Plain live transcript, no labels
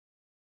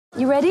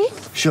You ready?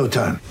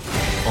 Showtime.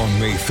 On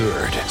May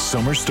 3rd,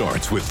 summer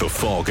starts with The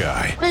Fall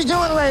Guy. Let's do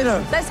it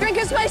later. Let's drink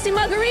a spicy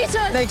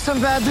margarita. Make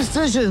some bad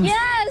decisions.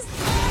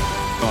 Yes!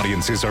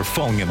 Audiences are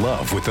falling in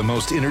love with the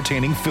most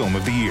entertaining film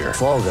of the year.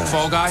 Fall Guy.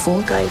 Fall Guy?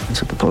 Fall Guy.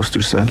 That's what the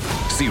poster said.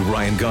 See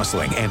Ryan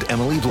Gosling and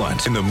Emily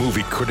Blunt in the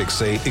movie critics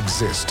say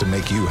exists to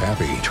make you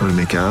happy. Trying to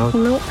make it out?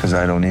 Nope. Because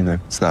I don't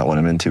either. It's not what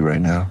I'm into right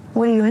now.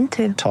 What are you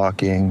into?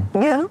 Talking.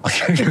 Yeah.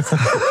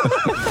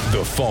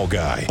 The Fall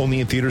Guy.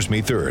 Only in theaters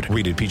May 3rd.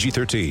 Rated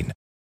PG-13.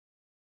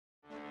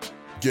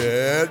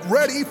 Get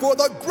ready for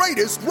the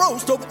greatest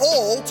roast of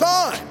all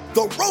time.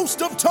 The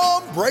Roast of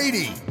Tom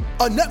Brady.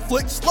 A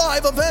Netflix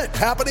live event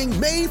happening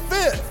May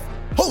 5th.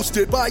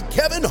 Hosted by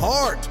Kevin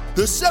Hart.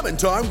 The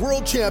 7-time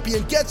world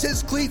champion gets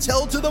his cleats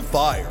held to the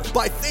fire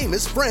by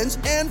famous friends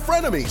and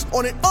frenemies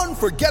on an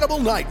unforgettable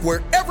night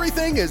where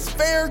everything is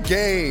fair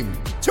game.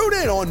 Tune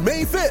in on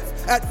May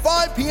 5th at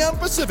 5 p.m.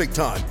 Pacific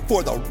time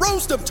for the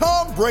Roast of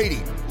Tom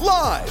Brady.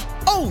 Live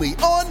only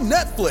on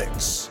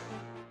Netflix.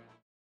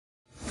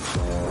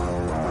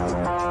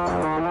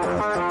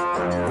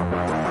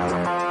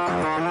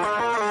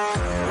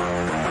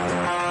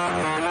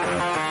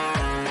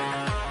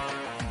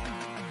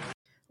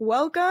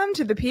 Welcome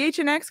to the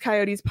PHNX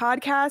Coyotes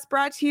podcast,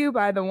 brought to you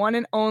by the one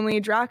and only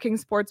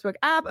DraftKings Sportsbook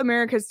app,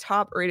 America's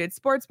top-rated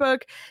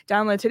sportsbook.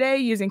 Download today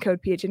using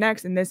code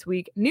PHNX, and this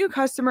week, new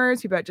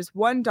customers who bet just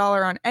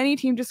 $1 on any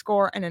team to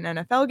score in an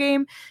NFL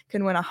game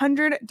can win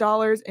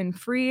 $100 in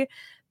free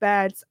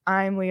bets.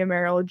 I'm Leah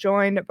Merrill,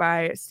 joined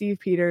by Steve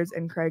Peters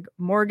and Craig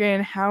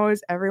Morgan. How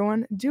is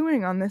everyone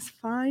doing on this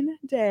fine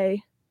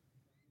day?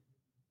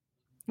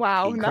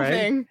 Wow,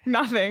 nothing.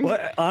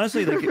 Well,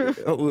 honestly, like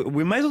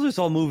we might as well just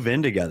all move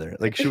in together.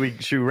 Like, should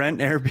we rent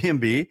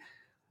Airbnb?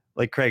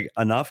 Like, Craig,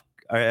 enough?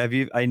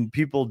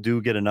 People do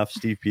get enough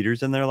Steve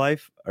Peters in their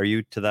life. Are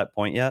you to that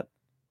point yet?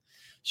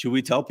 Should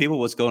we tell people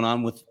what's going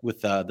on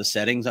with the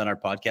settings on our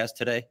podcast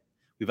today?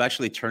 We've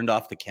actually turned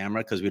off the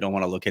camera because we don't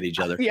want to look at each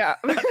other. Yeah.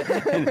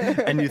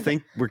 and you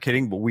think we're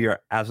kidding, but we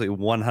are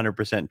absolutely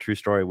 100% true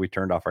story. We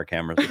turned off our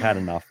cameras. We've had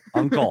enough.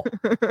 Uncle.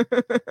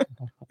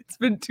 It's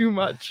been too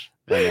much.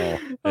 I know. It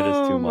is too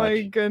much. Oh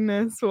my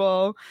goodness.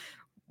 Well,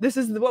 this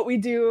is what we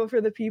do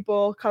for the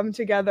people, come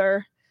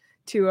together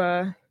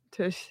to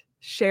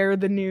share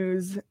the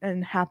news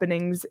and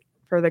happenings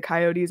for the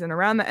Coyotes and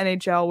around the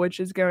NHL, which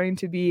is going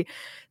to be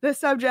the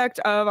subject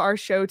of our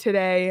show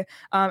today.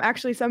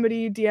 Actually,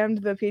 somebody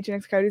DM'd the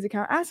PHNX Coyotes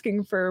account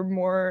asking for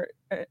more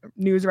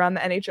news around the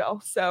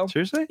NHL. So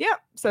seriously? Yeah.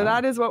 So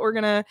that is what we're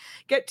going to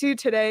get to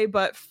today.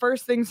 But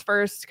first things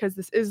first, because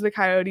this is the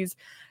Coyotes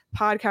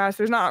podcast,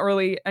 there's not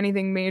really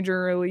anything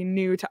majorly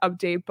new to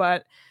update.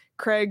 But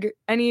Craig,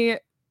 any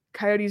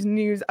Coyotes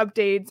news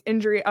updates,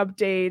 injury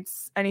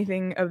updates,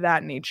 anything of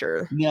that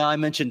nature? Yeah, I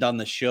mentioned on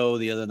the show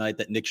the other night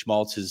that Nick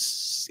Schmaltz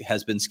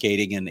has been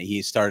skating, and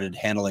he started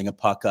handling a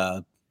puck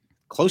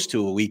close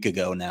to a week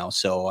ago now.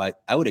 So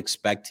I would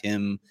expect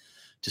him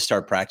to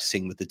start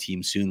practicing with the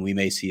team soon. We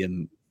may see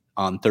him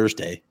on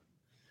Thursday.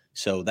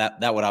 So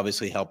that would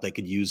obviously help. They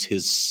could use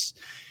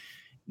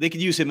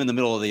him in the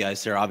middle of the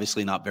ice. They're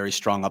obviously not very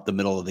strong up the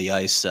middle of the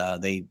ice.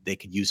 They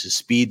could use his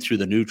speed through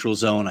the neutral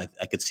zone.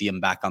 I could see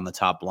him back on the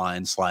top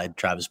line, slide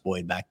Travis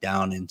Boyd back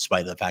down in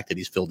spite of the fact that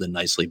he's filled in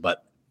nicely.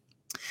 But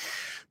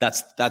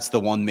that's the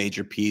one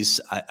major piece.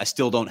 I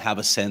still don't have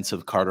a sense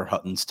of Carter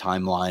Hutton's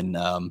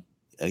timeline.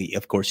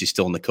 Of course, he's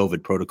still in the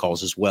COVID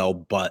protocols as well.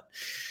 But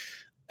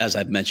as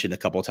I've mentioned a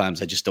couple of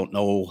times, I just don't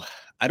know.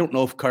 I don't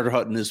know if Carter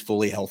Hutton is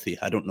fully healthy.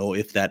 I don't know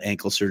if that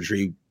ankle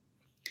surgery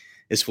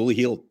is fully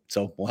healed.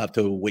 So we'll have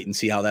to wait and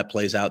see how that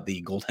plays out.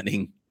 The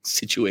goaltending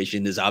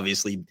situation is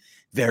obviously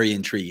very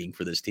intriguing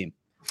for this team.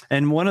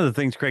 And one of the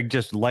things, Craig,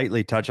 just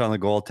lightly touch on the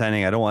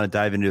goaltending. I don't want to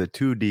dive into it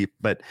too deep,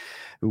 but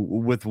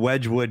with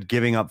Wedgwood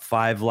giving up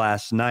 5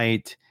 last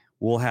night,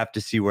 we'll have to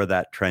see where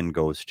that trend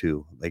goes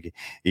too. Like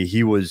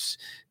he was,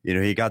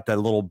 he got that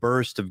little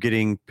burst of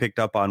getting picked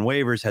up on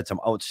waivers, had some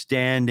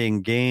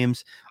outstanding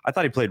games. I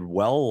thought he played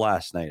well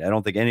last night. I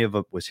don't think any of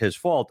it was his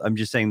fault. I'm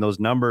just saying those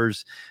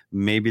numbers,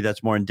 maybe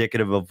that's more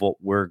indicative of what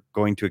we're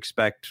going to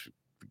expect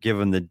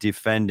given the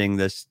defending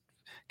this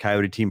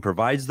Coyote team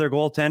provides their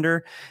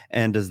goaltender.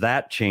 And does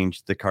that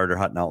change the Carter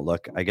Hutton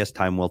outlook? I guess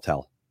time will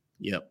tell.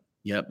 Yep.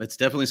 It's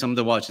definitely something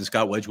to watch. And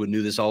Scott Wedgwood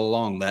knew this all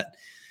along, that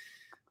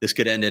this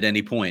could end at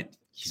any point.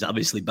 He's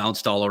obviously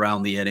bounced all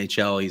around the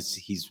NHL.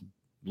 He's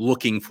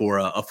looking for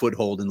a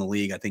foothold in the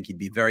league. I think he'd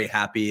be very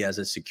happy as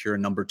a secure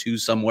number 2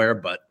 somewhere,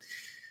 but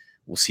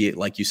we'll see it.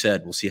 Like you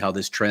said, we'll see how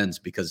this trends,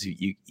 because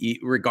you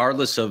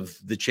regardless of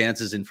the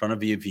chances in front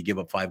of you, if you give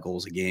up 5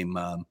 goals a game,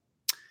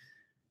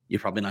 you're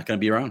probably not going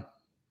to be around.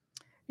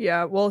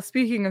 Yeah, well,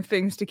 speaking of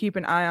things to keep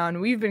an eye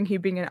on, we've been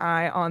keeping an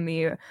eye on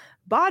the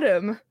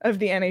bottom of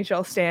the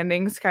NHL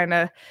standings, kind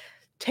of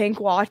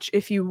tank watch,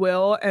 if you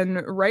will.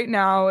 And right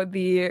now,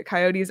 the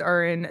Coyotes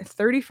are in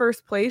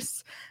 31st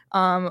place,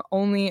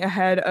 only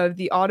ahead of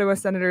the Ottawa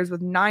Senators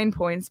with 9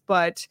 points,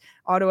 but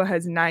Ottawa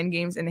has 9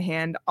 games in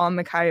hand on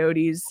the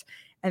Coyotes.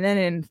 And then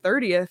in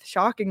 30th,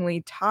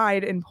 shockingly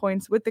tied in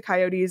points with the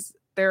Coyotes,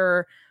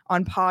 they're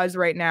on pause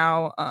right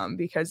now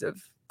because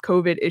of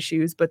COVID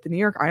issues. But the New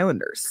York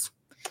Islanders.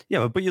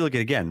 Yeah, but you look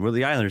at again, where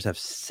the Islanders have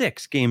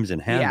 6 games in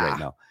hand right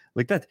now.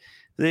 Like that,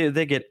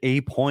 they get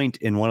a point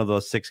in one of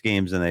those 6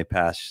 games and they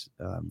pass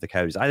the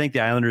Coyotes. I think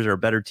the Islanders are a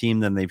better team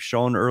than they've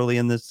shown early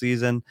in this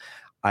season.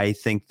 I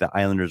think the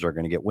Islanders are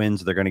going to get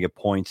wins. They're going to get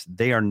points.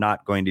 They are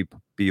not going to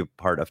be a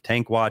part of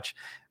tank watch.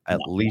 At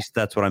least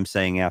that's what I'm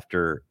saying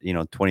after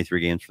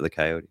 23 games for the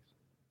Coyotes.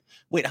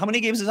 Wait, how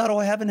many games does Ottawa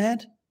have in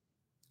hand?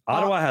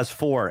 Ottawa has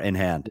 4 in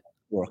hand.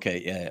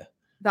 Okay, yeah.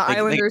 The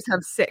Islanders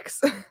have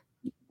 6.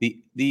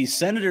 The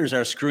Senators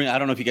are screwing. I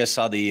don't know if you guys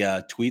saw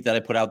the tweet that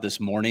I put out this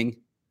morning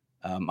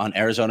on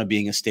Arizona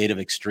being a state of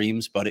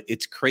extremes, but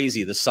it's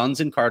crazy. The Suns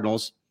and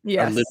Cardinals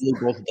are literally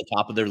both at the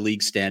top of their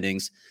league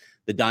standings.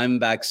 The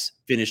Diamondbacks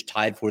finished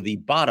tied for the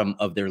bottom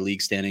of their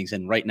league standings,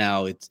 and right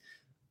now it's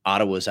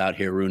Ottawa's out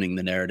here ruining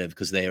the narrative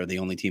because they are the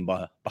only team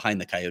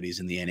behind the Coyotes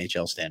in the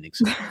NHL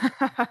standings.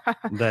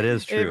 That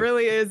is true. It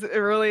really is. It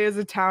really is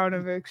a town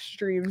of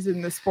extremes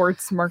in the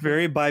sports market.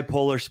 Very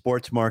bipolar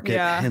sports market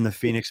in the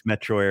Phoenix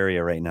metro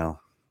area right now.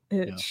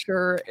 It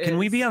sure is. Can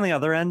we be on the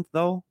other end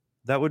though?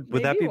 Would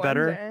that be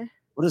better? Day.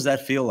 What does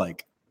that feel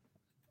like?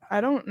 I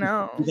don't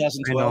know.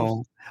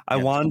 2012. I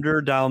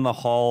wander down the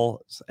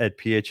halls at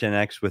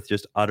PHNX with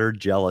just utter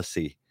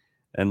jealousy.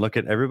 And look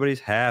at everybody's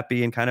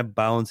happy and kind of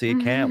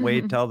bouncy. Can't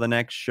wait till the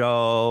next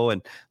show.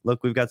 And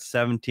look, we've got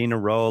 17 in a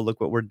row.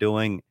 Look what we're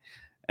doing.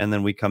 And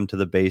then we come to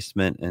the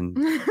basement and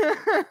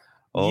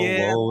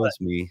woe is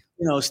me.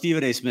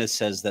 Stephen A. Smith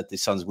says that the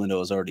Suns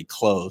window is already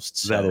closed.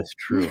 So. That is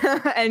true.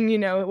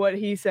 And what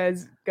he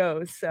says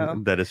goes.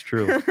 So that is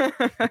true.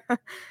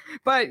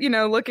 But,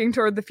 looking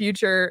toward the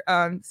future,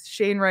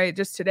 Shane Wright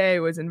just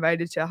today was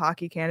invited to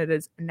Hockey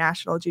Canada's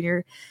National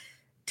Junior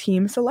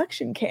Team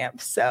Selection Camp.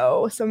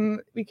 So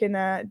we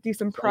can do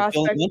some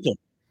prospect.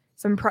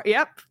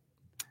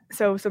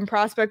 So some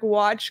prospect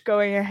watch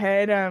going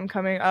ahead,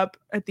 coming up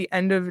at the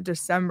end of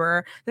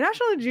December.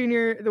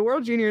 The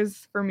World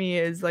Juniors for me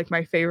is like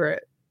my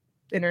favorite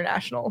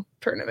international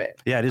tournament.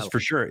 Yeah, it is for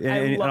sure.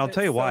 And I'll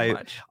tell you why.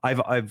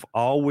 I've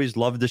always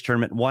loved this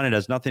tournament. One, it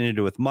has nothing to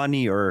do with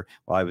money or,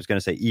 well, I was going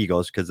to say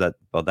egos because that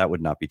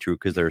would not be true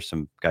because there are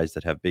some guys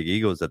that have big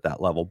egos at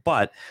that level.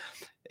 But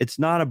it's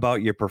not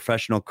about your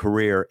professional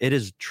career. It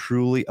is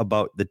truly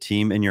about the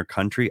team and your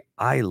country.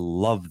 I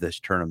love this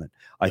tournament.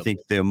 I think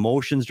the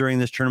emotions during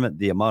this tournament,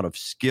 the amount of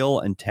skill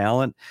and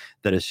talent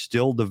that is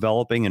still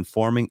developing and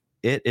forming,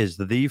 it is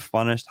the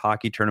funnest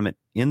hockey tournament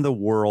in the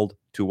world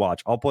to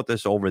watch. I'll put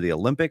this over the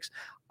Olympics.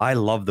 I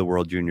love the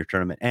World Junior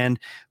Tournament. And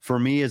for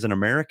me as an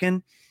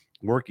American,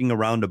 working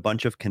around a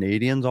bunch of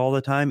Canadians all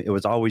the time, it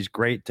was always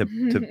great to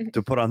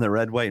put on the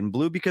red, white, and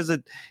blue because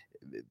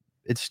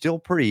it's still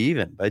pretty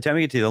even. By the time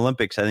we get to the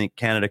Olympics, I think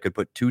Canada could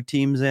put 2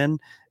 teams in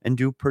and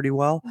do pretty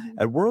well.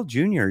 At World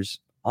Juniors,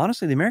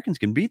 honestly, the Americans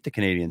can beat the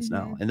Canadians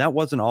now, and that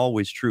wasn't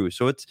always true.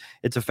 So it's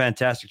a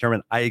fantastic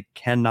tournament. I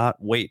cannot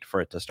wait for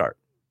it to start.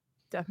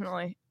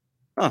 Definitely.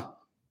 Huh.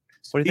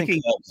 What do you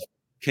think? Of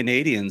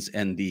Canadians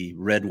and the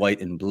red, white,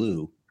 and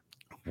blue.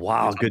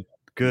 Wow,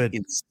 good.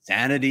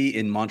 Insanity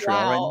in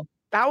Montreal. Wow.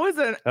 That was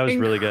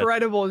really good.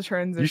 Incredible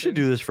transition. You should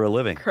do this for a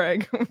living,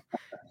 Craig.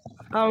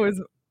 That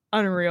was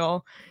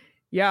unreal.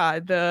 Yeah,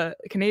 the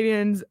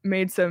Canadians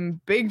made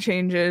some big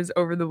changes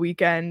over the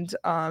weekend.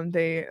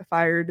 They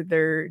fired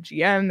their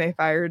GM. They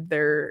fired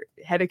their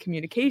head of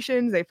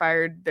communications. They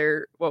fired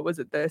their,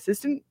 the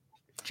assistant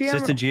GM?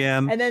 Assistant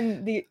GM. And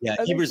then the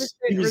he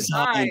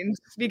resigned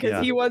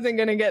because he wasn't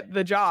going to get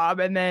the job.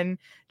 And then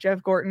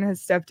Jeff Gorton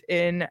has stepped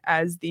in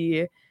as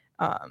the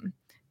head.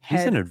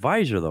 He's an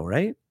advisor though,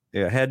 right?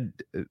 Yeah, head.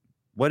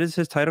 What is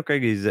his title,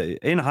 Craig? He's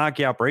in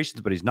hockey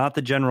operations, but he's not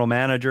the general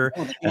manager.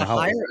 And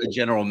hire a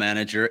general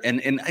manager.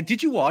 And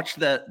did you watch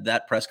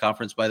that press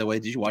conference, by the way?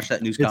 Did you watch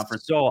that news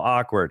conference? So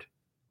awkward.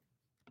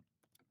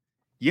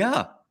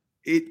 Yeah.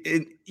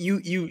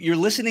 You're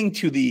listening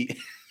to the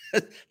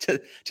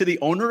to the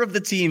owner of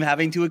the team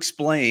having to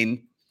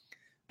explain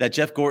that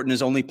Jeff Gorton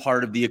is only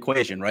part of the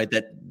equation, right?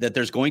 That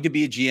there's going to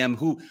be a GM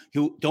who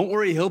don't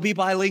worry, he'll be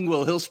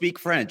bilingual, he'll speak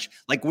French.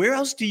 Like, where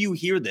else do you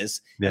hear this?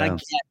 Yeah.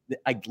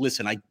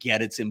 And I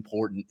get it's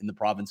important in the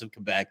province of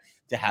Quebec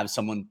to have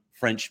someone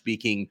French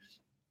speaking,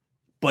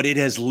 but it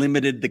has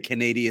limited the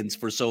Canadians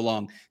for so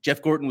long.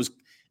 Jeff Gorton was,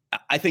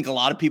 I think a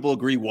lot of people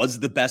agree, was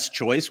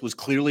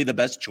clearly the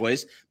best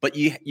choice, but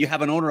you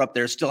have an owner up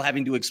there still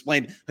having to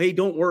explain, hey,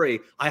 don't worry,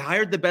 I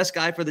hired the best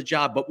guy for the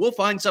job, but we'll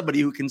find somebody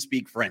who can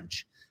speak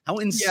French. How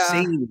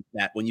insane is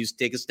that when you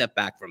take a step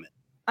back from it?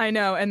 I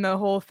know. And the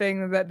whole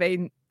thing that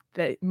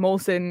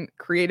Molson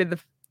created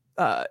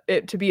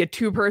it to be a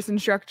 2-person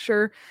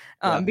structure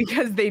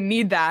because they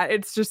need that.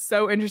 It's just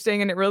so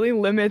interesting. And it really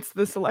limits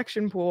the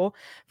selection pool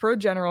for a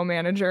general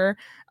manager.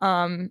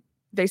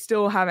 They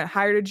still haven't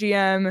hired a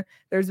GM.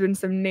 There's been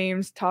some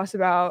names tossed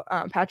about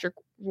Patrick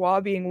Roy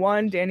being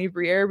one, Danny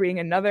Briere being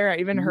another. I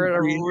even heard a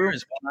rumor.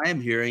 Is what I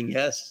am hearing,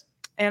 yes.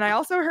 And I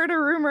also heard a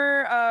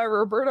rumor,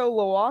 Roberto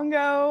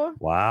Luongo.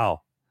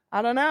 Wow.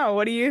 I don't know.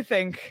 What do you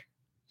think?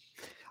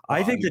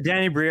 I think the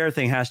Danny Briere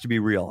thing has to be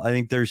real. I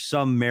think there's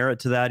some merit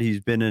to that. He's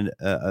been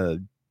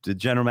the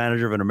general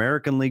manager of an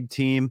American League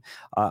team.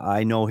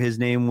 I know his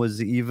name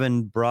was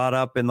even brought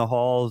up in the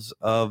halls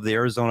of the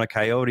Arizona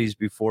Coyotes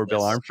before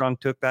Bill Armstrong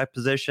took that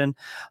position.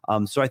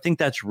 So I think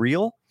that's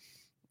real.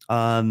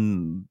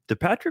 The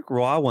Patrick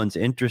Roy one's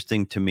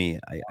interesting to me.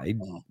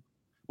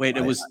 Wait,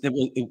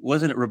 it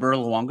wasn't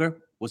Roberto Luongo?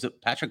 Was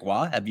it Patrick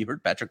Roy? Have you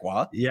heard Patrick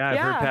Roy? Yeah, I've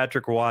heard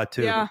Patrick Roy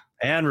too,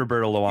 and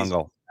Roberto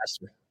Luongo.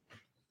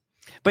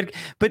 But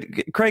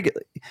Craig,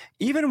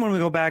 even when we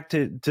go back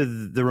to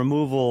the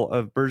removal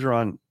of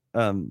Bergeron,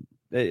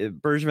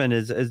 Bergevin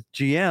as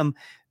GM,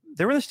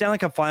 they were in the Stanley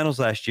Cup Finals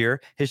last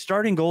year. His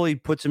starting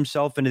goalie puts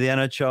himself into the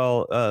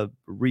NHL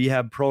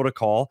rehab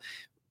protocol.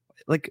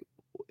 Like,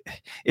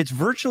 it's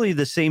virtually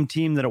the same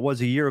team that it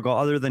was a year ago,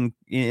 other than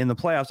in the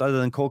playoffs, other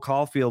than Cole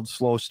Caulfield's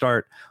slow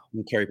start.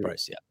 And Carey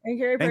Price, and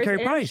Carey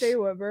Price, Shea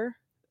Weber.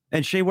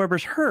 And Shea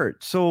Weber's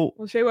hurt, so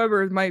Shea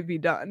Weber might be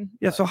done.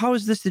 Yeah, so how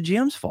is this the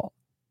GM's fault?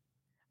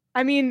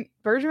 I mean,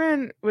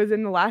 Bergevin was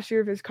in the last year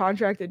of his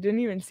contract. It didn't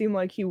even seem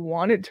like he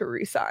wanted to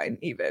resign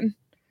even.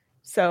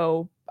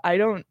 So I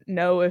don't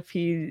know if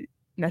he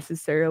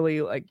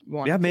necessarily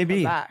wanted to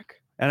come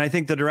back. And I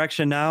think the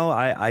direction now,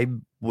 I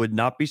would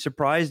not be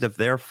surprised if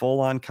they're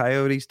full on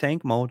Coyotes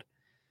tank mode.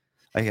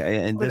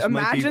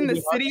 Imagine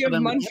the city of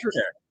Montreal.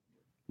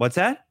 What's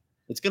that?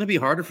 It's going to be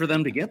harder for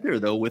them to get there,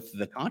 though, with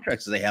the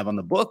contracts they have on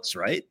the books,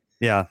 right?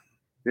 Yeah.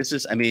 This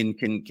is, I mean,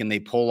 can they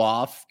pull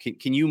off?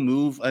 Can you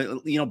move?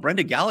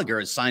 Brendan Gallagher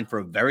has signed for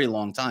a very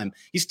long time.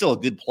 He's still a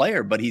good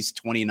player, but he's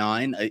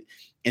 29. And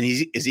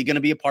is he going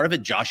to be a part of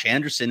it? Josh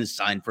Anderson is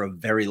signed for a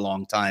very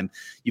long time.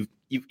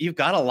 You've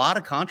got a lot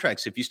of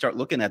contracts. If you start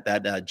looking at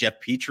that, Jeff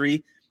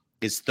Petrie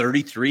is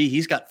 33.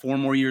 He's got 4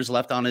 more years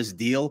left on his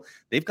deal.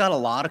 They've got a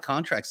lot of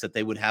contracts that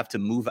they would have to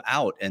move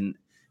out. And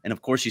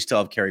of course, you still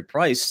have Carey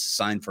Price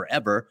signed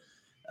forever.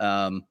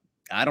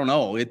 I don't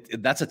know.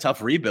 That's a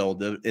tough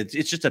rebuild.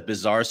 It's just a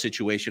bizarre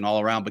situation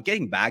all around. But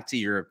getting back to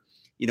your,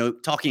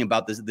 talking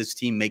about this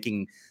team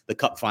making the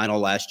Cup final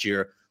last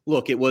year.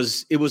 Look, it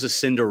was a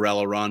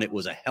Cinderella run. It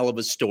was a hell of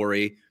a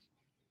story.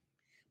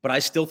 But I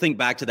still think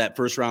back to that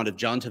first round. If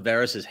John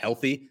Tavares is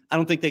healthy, I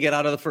don't think they get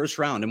out of the first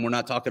round. And we're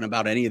not talking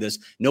about any of this.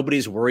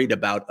 Nobody's worried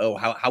about,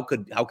 how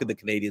could the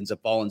Canadiens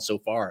have fallen so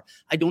far?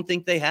 I don't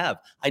think they have.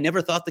 I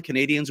never thought the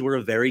Canadiens were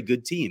a very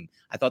good team.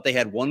 I thought they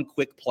had one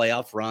quick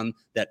playoff run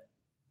that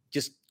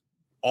just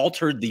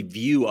altered the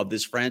view of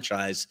this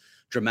franchise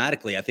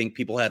dramatically. I think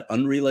people had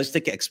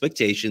unrealistic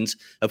expectations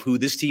of who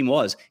this team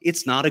was.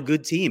 It's not a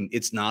good team.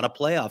 It's not a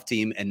playoff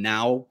team. And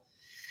now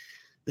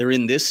they're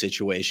in this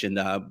situation.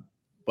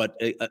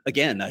 But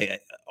again,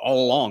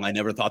 all along, I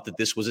never thought that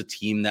this was a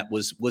team that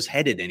was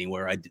headed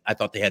anywhere. I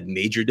thought they had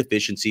major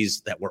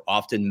deficiencies that were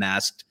often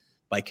masked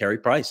by Carey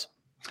Price.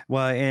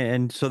 Well,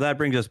 and so that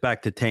brings us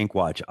back to Tank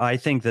Watch. I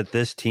think that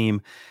this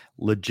team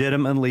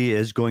legitimately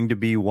is going to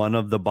be one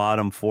of the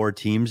bottom 4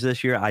 teams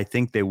this year. I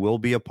think they will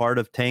be a part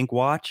of Tank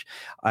Watch.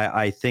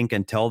 I think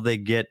until they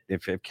get,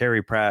 if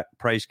Carey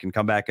Price can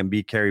come back and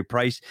be Carey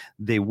Price,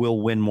 they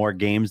will win more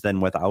games than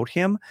without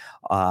him.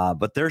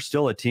 But they're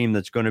still a team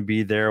that's going to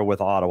be there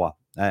with Ottawa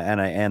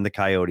and the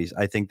Coyotes.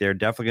 I think they're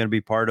definitely going to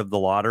be part of the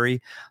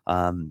lottery.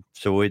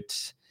 So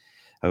it's,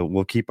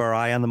 we'll keep our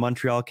eye on the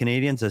Montreal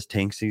Canadiens as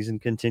tank season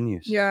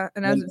continues. Yeah,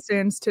 and as it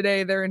stands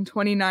today, they're in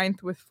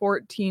 29th with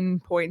 14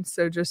 points,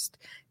 so just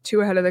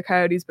 2 ahead of the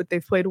Coyotes, but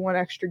they've played 1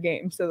 extra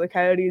game. So the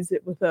Coyotes,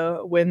 with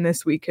a win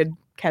this week, could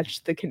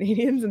catch the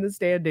Canadiens in the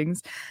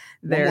standings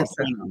there. One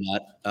more point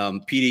on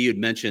that. Petey, you'd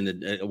mentioned,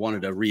 and I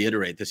wanted to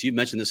reiterate this. You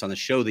mentioned this on the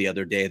show the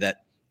other day, that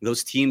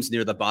those teams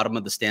near the bottom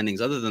of the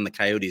standings, other than the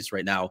Coyotes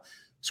right now,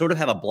 sort of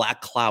have a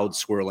black cloud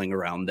swirling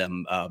around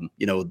them.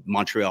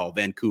 Montreal,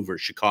 Vancouver,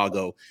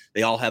 Chicago,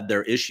 they all have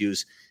their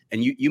issues.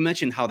 And you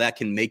mentioned how that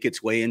can make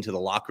its way into the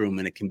locker room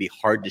and it can be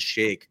hard to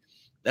shake.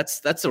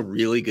 That's a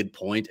really good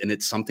point. And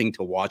it's something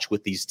to watch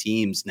with these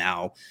teams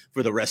now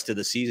for the rest of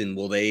the season.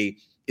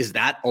 Is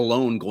that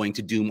alone going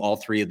to doom all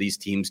 3 of these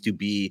teams to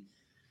be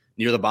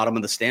near the bottom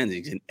of the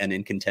standings and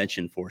in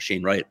contention for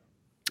Shane Wright?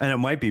 And it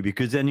might be,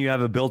 because then you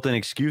have a built-in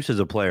excuse as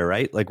a player,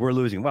 right? Like, we're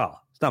losing.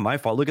 Well, it's not my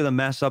fault. Look at the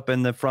mess up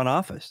in the front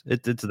office.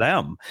 It's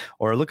them.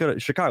 Or look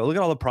at Chicago. Look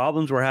at all the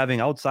problems we're having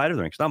outside of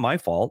the rink. It's not my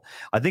fault.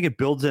 I think it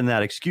builds in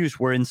that excuse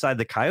where inside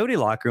the Coyote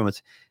locker room,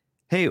 it's,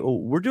 hey,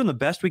 we're doing the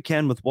best we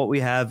can with what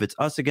we have. It's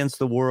us against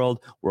the world.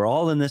 We're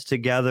all in this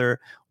together.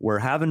 We're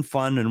having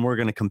fun and we're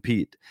going to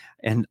compete.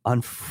 And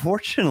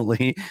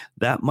unfortunately,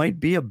 that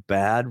might be a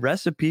bad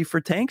recipe for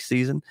tank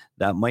season.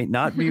 That might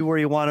not be where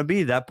you want to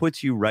be. That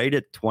puts you right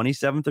at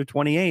 27th or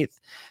 28th.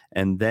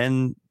 And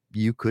then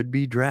you could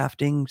be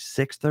drafting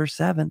 6th or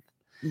 7th.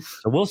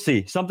 So we'll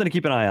see. Something to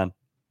keep an eye on.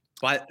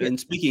 And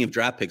speaking of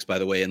draft picks, by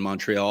the way, in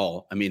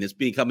Montreal, I mean, it's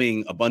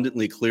becoming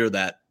abundantly clear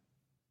that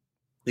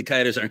the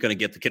Coyotes aren't going to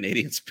get the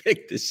Canadiens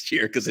pick this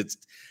year because it's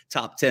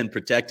top 10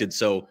 protected.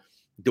 So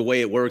the way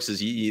it works is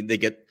they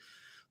get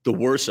the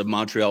worst of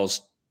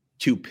Montreal's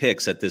 2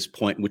 picks at this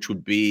point, which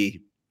would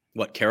be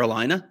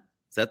Carolina?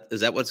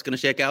 Is that what's going to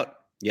shake out?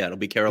 Yeah, it'll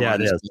be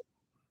Carolina. Yeah, it is.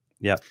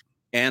 Yeah.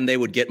 and they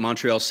would get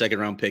Montreal's second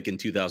round pick in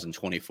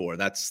 2024.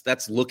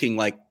 That's looking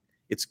like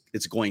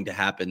it's going to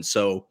happen.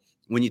 So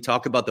when you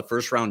talk about the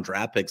first round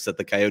draft picks that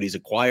the Coyotes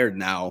acquired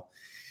now,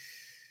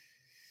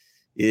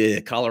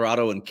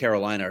 Colorado and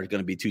Carolina are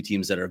going to be two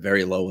teams that are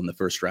very low in the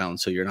first round.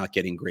 So you're not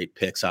getting great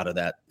picks out of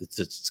that.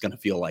 It's going to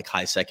feel like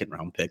high second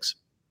round picks.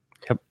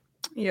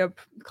 Yep.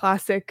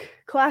 Classic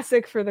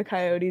for the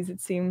Coyotes, it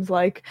seems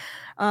like.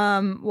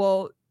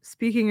 Well,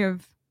 speaking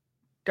of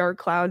dark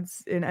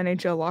clouds in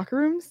NHL locker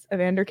rooms,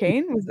 Evander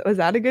Kane, was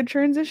that a good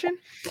transition?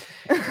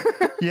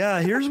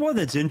 Yeah, here's one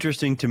that's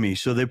interesting to me.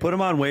 So they put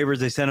him on waivers.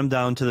 They sent him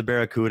down to the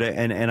Barracuda.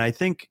 And I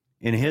think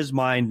in his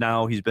mind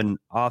now, he's been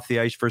off the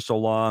ice for so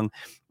long.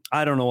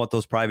 I don't know what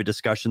those private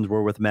discussions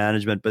were with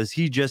management, but is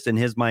he just in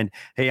his mind,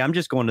 hey, I'm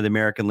just going to the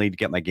American League to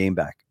get my game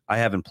back. I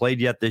haven't played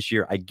yet this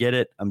year. I get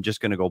it. I'm just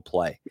going to go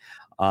play.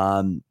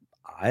 I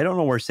don't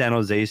know where San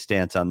Jose's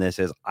stance on this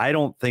is. I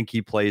don't think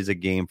he plays a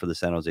game for the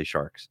San Jose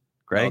Sharks.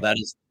 Greg? No,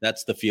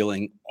 that's the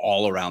feeling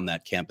all around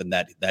that camp, and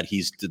that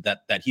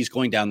he's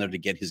going down there to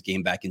get his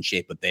game back in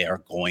shape, but they are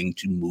going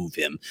to move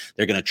him.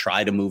 They're going to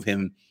try to move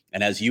him.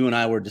 And as you and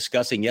I were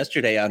discussing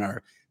yesterday on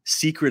our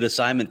secret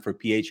assignment for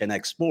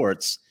PHNX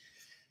Sports,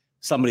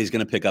 somebody's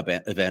going to pick up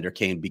Evander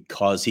Kane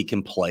because he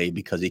can play,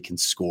 because he can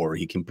score,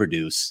 he can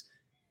produce.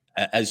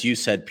 As you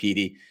said,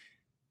 Petey,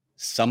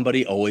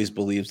 somebody always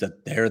believes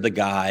that they're the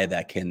guy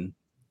that can,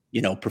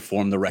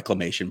 perform the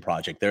reclamation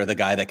project. They're the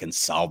guy that can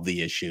solve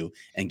the issue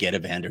and get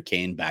Evander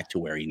Kane back to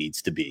where he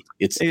needs to be.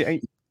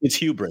 It's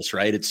hubris,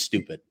 right? It's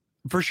stupid.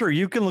 For sure.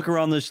 You can look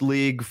around this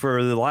league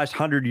for the last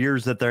 100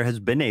 years that there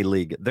has been a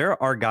league.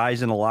 There are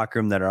guys in the locker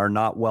room that are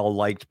not well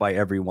liked by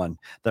everyone,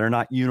 that are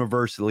not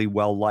universally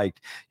well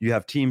liked. You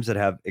have teams that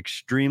have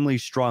extremely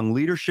strong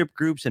leadership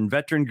groups and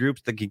veteran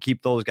groups that can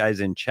keep those guys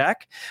in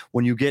check.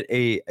 When you get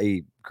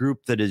a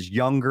group that is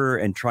younger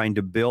and trying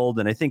to build,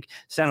 and I think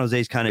San Jose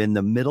is kind of in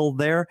the middle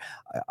there.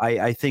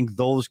 I think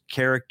those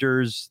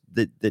characters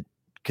that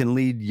can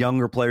lead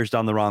younger players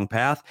down the wrong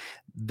path,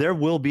 there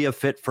will be a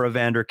fit for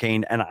Evander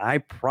Kane. And I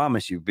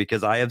promise you,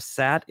 because I have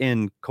sat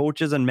in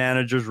coaches and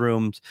managers'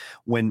 rooms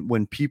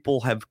when people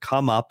have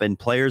come up and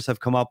players have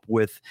come up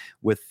with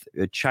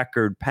a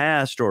checkered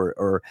past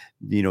or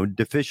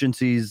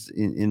deficiencies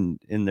in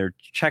their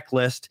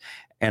checklist.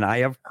 And I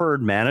have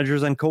heard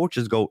managers and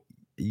coaches go,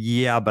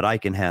 yeah, but I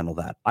can handle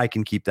that. I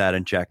can keep that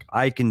in check.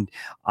 I can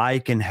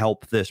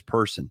help this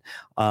person.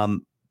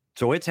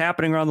 So it's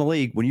happening around the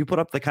league. When you put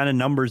up the kind of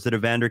numbers that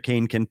Evander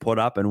Kane can put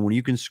up, and when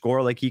you can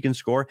score like he can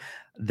score,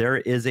 there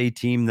is a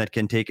team that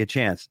can take a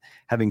chance.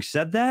 Having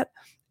said that,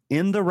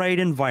 in the right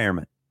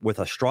environment with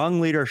a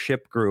strong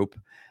leadership group,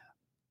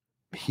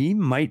 he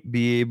might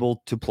be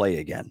able to play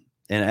again.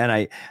 And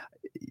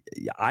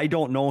I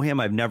don't know him.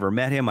 I've never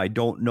met him. I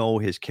don't know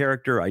his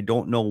character. I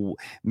don't know.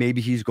 Maybe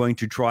he's going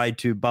to try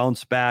to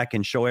bounce back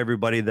and show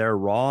everybody they're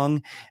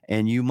wrong.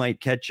 And you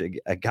might catch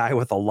a guy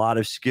with a lot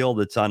of skill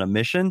that's on a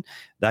mission.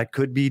 That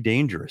could be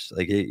dangerous.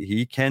 Like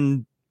he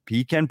can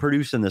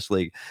produce in this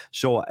league.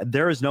 So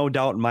there is no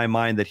doubt in my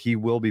mind that he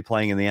will be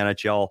playing in the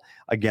NHL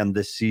again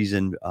this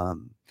season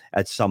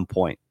at some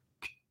point.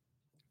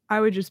 I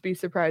would just be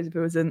surprised if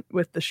it was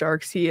with the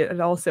Sharks. He had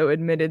also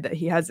admitted that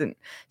he hasn't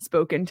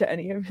spoken to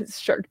any of his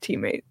Shark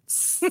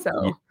teammates.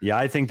 So yeah,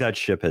 I think that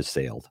ship has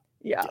sailed.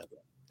 Yeah.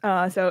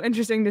 So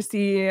interesting to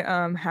see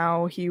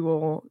how he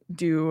will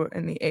do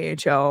in the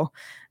AHL.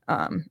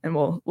 And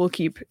we'll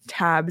keep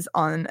tabs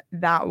on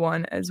that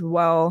one as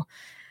well.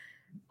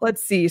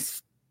 Let's see.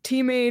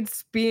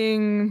 Teammates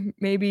being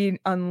maybe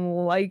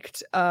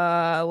unliked.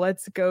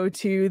 Let's go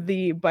to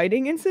the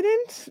biting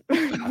incident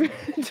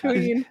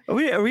between.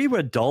 Are we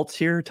adults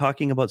here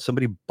talking about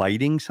somebody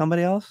biting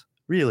somebody else?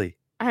 Really?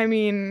 I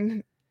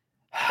mean,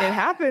 it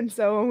happened,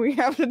 so we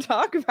have to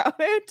talk about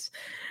it.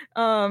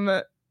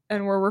 And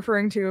we're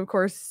referring to, of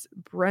course,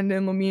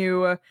 Brendan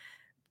Lemieux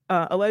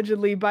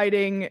allegedly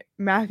biting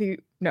Brady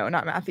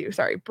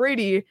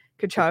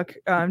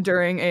Tkachuk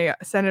during a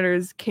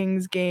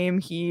Senators-Kings game.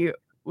 He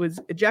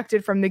was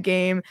ejected from the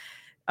game,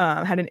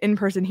 had an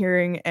in-person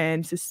hearing,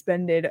 and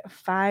suspended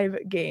 5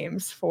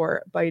 games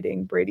for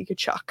biting Brady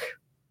Tkachuk.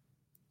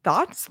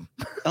 Thoughts?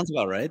 Sounds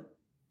about right.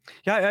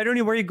 Yeah, I don't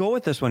know where you go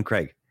with this one,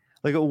 Craig.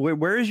 Like,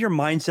 where is your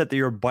mindset that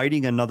you're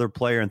biting another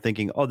player and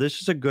thinking, "Oh,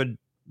 this is a good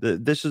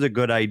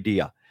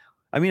idea"?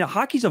 I mean,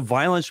 hockey's a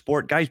violent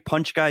sport. Guys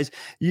punch guys.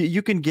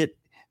 You can get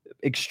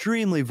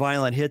extremely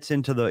violent hits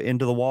into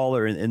the wall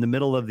or in the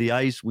middle of the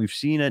ice. We've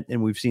seen it,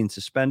 and we've seen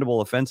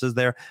suspendable offenses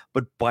there.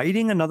 But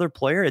biting another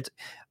player,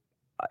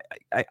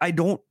 I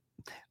don't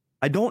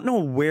know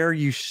where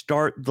you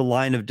start the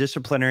line of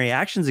disciplinary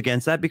actions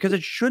against that, because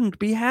it shouldn't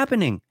be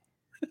happening.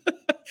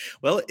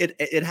 Well,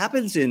 it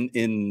happens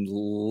in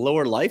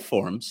lower life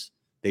forms.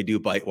 They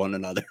do bite one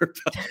another.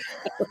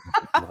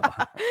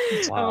 Wow.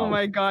 Oh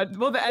my God.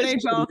 Well, the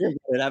NHL.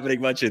 It's happening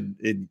much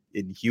in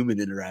human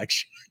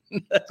interaction.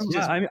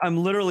 I'm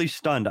literally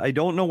stunned. I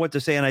don't know what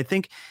to say. And I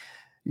think,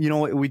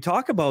 we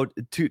talk about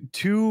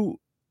two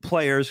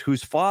players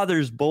whose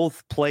fathers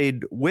both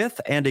played with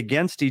and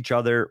against each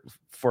other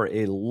for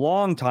a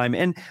long time.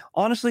 And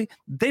honestly,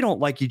 they don't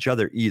like each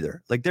other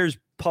either. Like there's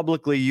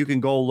publicly, you can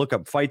go look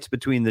up fights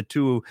between the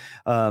two,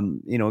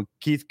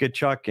 Keith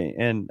Tkachuk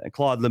and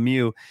Claude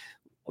Lemieux.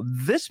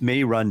 This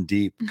may run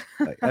deep.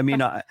 I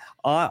mean,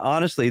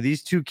 honestly,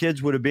 these two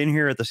kids would have been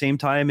here at the same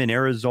time in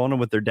Arizona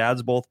with their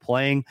dads both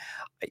playing.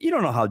 You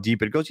don't know how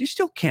deep it goes. You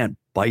still can't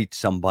bite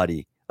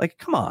somebody. Like,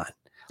 come on.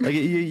 Like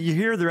you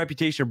hear the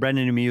reputation of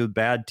Brendan Lemieux,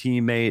 bad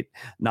teammate,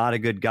 not a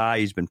good guy.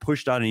 He's been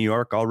pushed out of New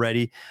York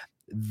already.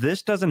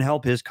 This doesn't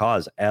help his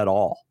cause at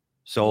all.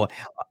 So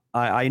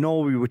I know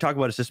we would talk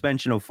about a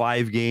suspension of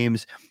 5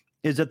 games.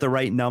 Is it the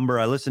right number?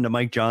 I listened to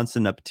Mike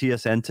Johnson up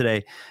TSN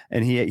today,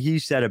 and he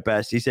said it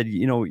best. He said,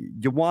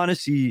 you want to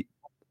see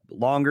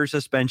longer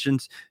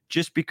suspensions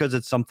just because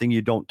it's something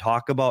you don't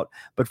talk about,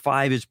 but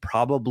 5 is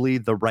probably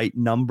the right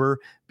number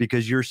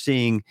because you're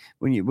seeing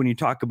when you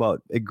talk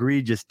about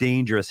egregious,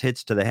 dangerous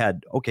hits to the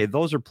head. Okay,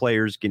 those are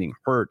players getting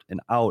hurt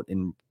and out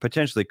and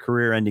potentially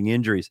career-ending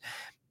injuries.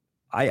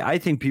 I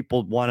think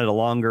people wanted a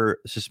longer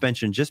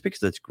suspension just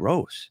because it's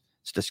gross.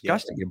 It's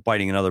disgusting. You're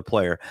biting another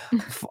player.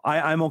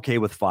 I'm okay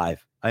with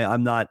 5. I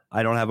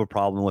don't have a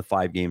problem with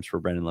 5 games for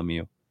Brendan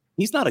Lemieux.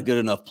 He's not a good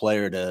enough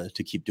player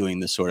to keep doing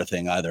this sort of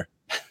thing either.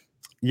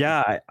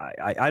 Yeah,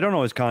 I don't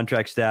know his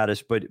contract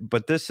status,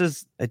 but this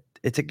is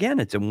it's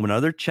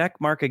another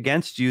check mark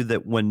against you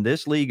that when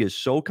this league is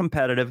so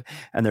competitive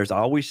and there's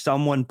always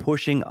someone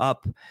pushing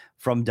up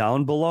from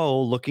down below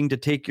looking to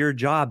take your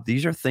job,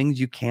 these are things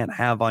you can't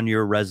have on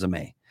your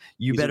resume.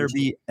 You better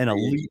be an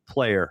elite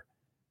player.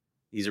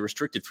 He's a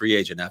restricted free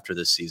agent after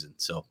this season.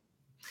 So,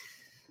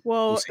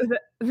 well,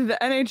 the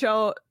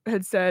NHL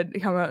had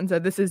come out and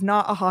said, this is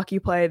not a hockey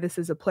play. This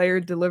is a player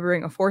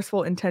delivering a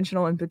forceful,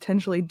 intentional, and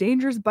potentially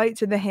dangerous bite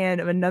to the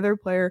hand of another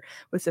player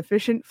with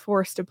sufficient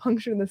force to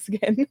puncture the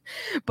skin.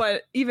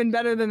 But even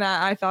better than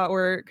that, I thought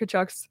were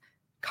Tkachuk's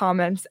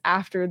comments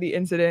after the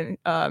incident,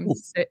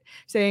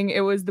 saying it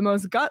was the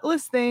most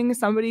gutless thing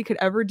somebody could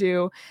ever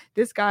do.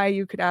 This guy,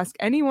 you could ask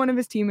any one of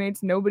his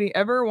teammates, nobody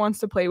ever wants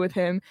to play with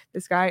him.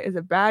 This guy is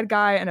a bad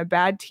guy and a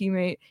bad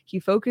teammate. He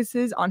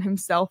focuses on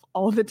himself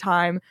all the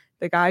time.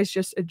 The guy's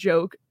just a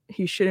joke.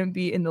 He shouldn't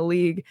be in the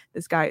league.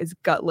 This guy is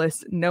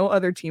gutless. No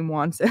other team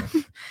wants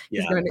him.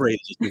 Brady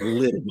just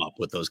lit him up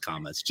with those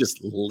comments.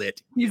 Just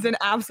lit. He's an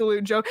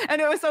absolute joke.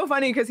 And it was so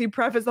funny because he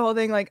prefaced the whole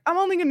thing like, I'm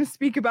only going to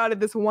speak about it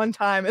this one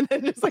time, and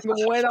then just like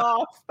went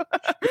off.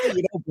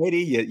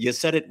 Brady, you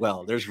said it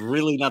well. There's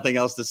really nothing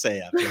else to say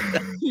after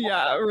that.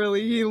 Yeah,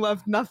 really. He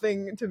left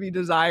nothing to be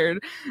desired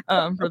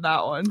for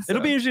that one. So.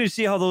 It'll be interesting to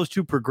see how those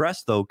two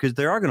progress, though, because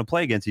they are going to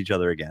play against each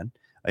other again.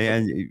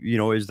 And,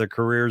 as their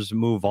careers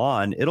move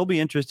on, it'll be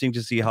interesting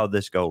to see how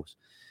this goes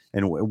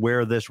and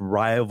where this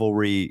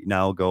rivalry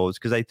now goes.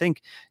 Because I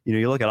think,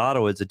 you look at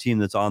Ottawa, it's a team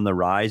that's on the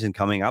rise and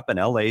coming up, and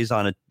LA's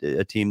on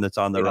a team that's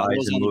on the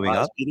rise and moving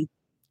up.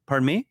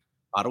 Pardon me?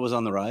 Ottawa's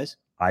on the rise?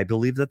 I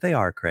believe that they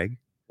are, Craig.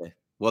 Okay.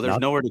 Well, there's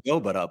nowhere to go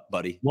but up,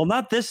 buddy. Well,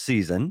 not this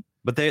season.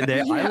 But they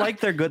I like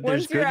their good.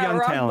 There's good young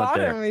talent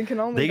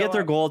there. They get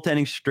their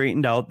goaltending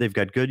straightened out. They've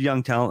got good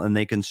young talent, and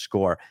they can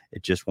score.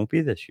 It just won't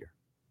be this year.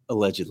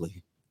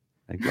 Allegedly.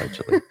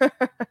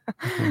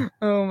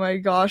 Oh my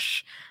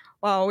gosh.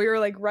 Wow, we were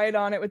like right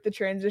on it with the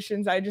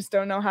transitions. I just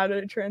don't know how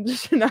to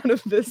transition out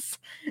of this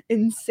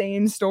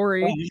insane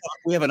story. Well,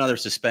 we have another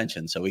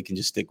suspension, so we can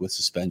just stick with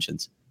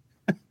suspensions.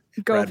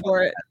 Go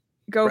for it,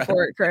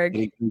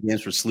 Craig.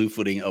 Games for slew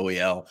footing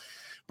OEL.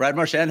 Brad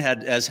Marchand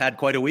has had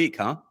quite a week,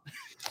 huh?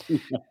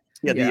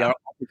 The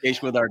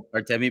application with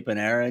Artemi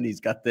Panarin. He's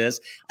got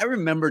this. I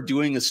remember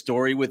doing a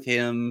story with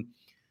him.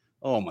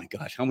 Oh my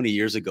gosh, how many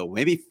years ago?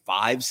 Maybe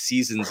 5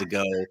 seasons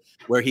ago,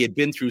 where he had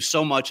been through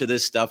so much of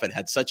this stuff and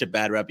had such a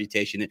bad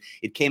reputation.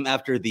 It came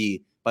after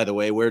by the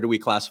way, where do we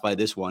classify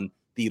this one?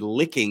 The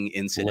licking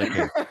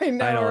incident. I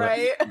know,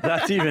 right?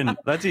 That's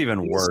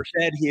even worse.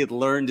 He said he had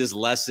learned his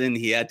lesson.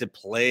 He had to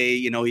play,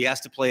 he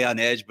has to play on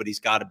edge, but he's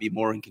got to be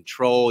more in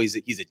control. He's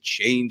a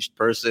changed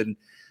person.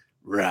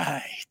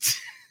 Right.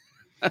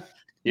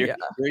 Here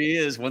he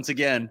is once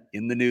again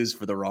in the news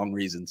for the wrong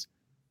reasons.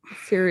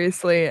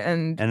 Seriously.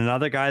 And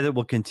another guy that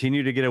will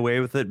continue to get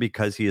away with it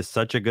because he is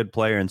such a good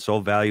player and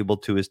so valuable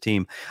to his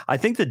team. I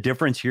think the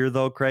difference here,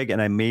 though, Craig,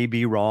 and I may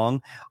be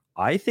wrong,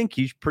 I think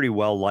he's pretty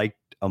well liked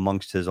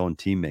amongst his own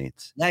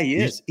teammates. Yeah, he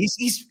is.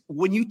 He's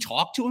when you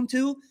talk to him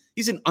too,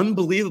 he's an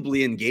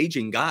unbelievably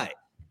engaging guy.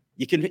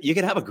 You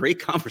can have a great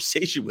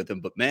conversation with him,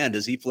 but man,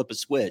 does he flip a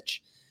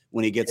switch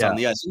when he gets on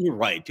the ice. And you're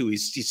right, too.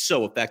 He's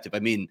so effective. I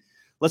mean,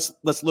 let's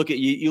look at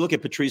you look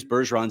at Patrice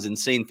Bergeron's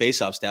insane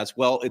faceoff stats.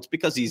 Well, it's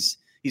because he's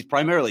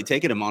primarily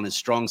taken him on his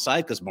strong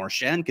side because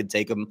Marchand could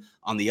take him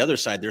on the other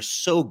side. They're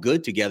so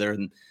good together,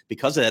 and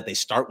because of that, they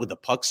start with the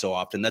puck so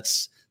often.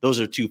 Those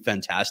are two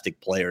fantastic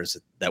players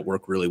that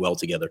work really well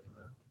together.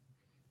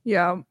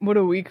 Yeah, what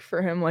a week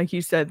for him. Like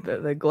you said,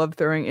 the glove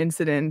throwing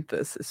incident,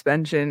 the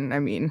suspension. I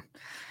mean,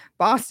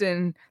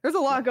 Boston, there's a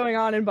lot going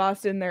on in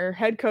Boston. Their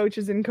head coach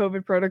is in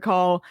COVID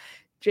protocol.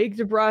 Jake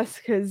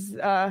DeBrusk has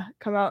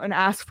come out and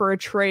asked for a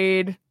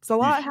trade. It's a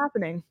lot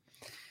happening.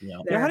 Yeah.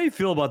 How do you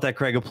feel about that,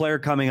 Craig? A player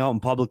coming out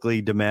and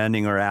publicly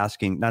demanding or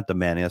asking, not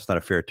demanding, that's not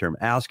a fair term,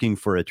 asking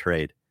for a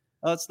trade.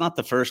 Well, it's not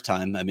the first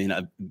time. I mean,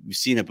 I've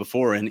seen it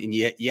before, and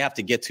you have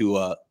to get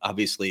to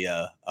obviously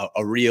a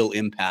real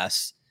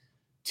impasse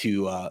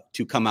to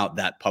come out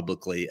that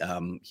publicly.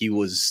 He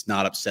was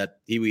not upset.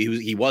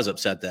 He was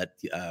upset that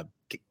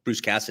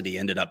Bruce Cassidy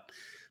ended up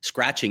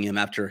scratching him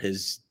after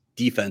his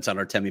defense on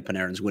Artemi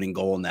Panarin's winning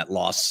goal in that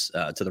loss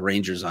to the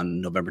Rangers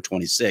on November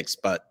 26th.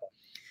 But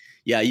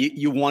yeah,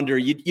 you wonder,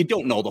 you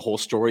don't know the whole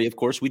story. Of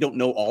course, we don't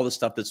know all the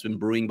stuff that's been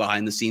brewing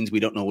behind the scenes. We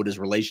don't know what his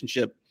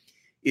relationship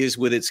is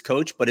with its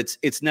coach, but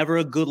it's never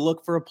a good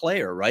look for a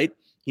player, right?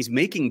 He's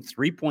making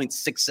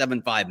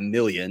 $3.675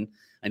 million.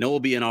 I know he'll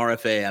be an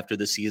RFA after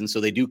the season,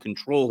 so they do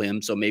control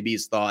him. So maybe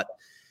he's thought,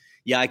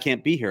 yeah, I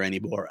can't be here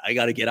anymore. I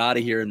got to get out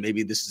of here, and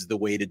maybe this is the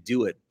way to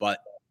do it. But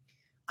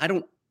I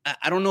don't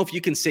know if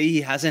you can say he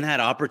hasn't had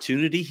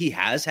opportunity. He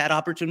has had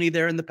opportunity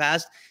there in the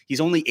past.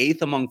 He's only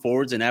 8th among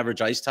forwards in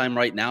average ice time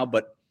right now,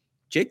 but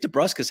Jake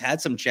DeBrusk has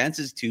had some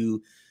chances to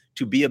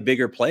be a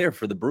bigger player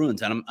for the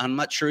Bruins, and I'm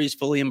not sure he's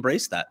fully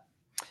embraced that.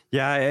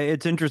 Yeah,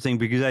 it's interesting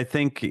because I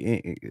think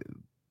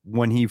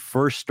when he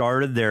first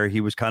started there, he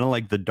was kind of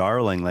like the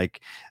darling.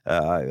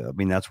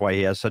 That's why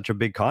he has such a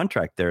big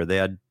contract there. They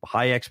had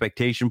high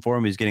expectation for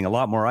him. He's getting a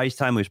lot more ice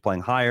time. He was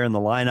playing higher in the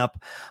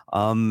lineup.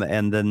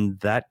 And then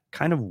that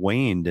kind of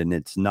waned, and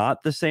it's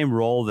not the same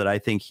role that I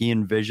think he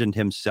envisioned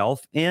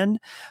himself in.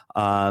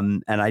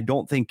 And I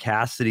don't think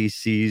Cassidy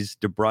sees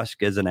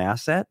DeBrusk as an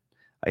asset.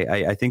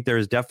 I think there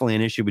is definitely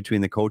an issue between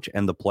the coach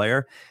and the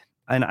player.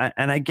 And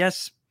I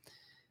guess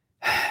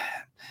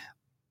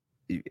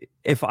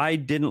if I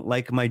didn't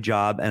like my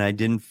job and I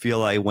didn't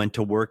feel I went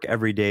to work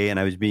every day and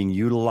I was being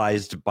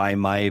utilized by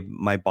my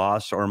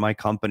boss or my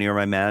company or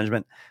my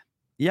management,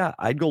 yeah,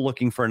 I'd go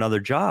looking for another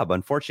job.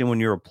 Unfortunately, when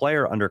you're a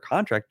player under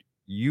contract,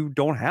 you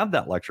don't have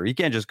that luxury. You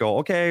can't just go,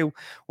 okay,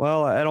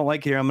 well, I don't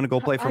like it here. I'm going to go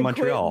play for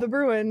Montreal. Quit the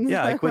Bruins.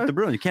 Yeah, I quit the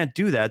Bruins. You can't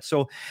do that.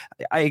 So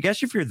I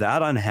guess if you're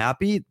that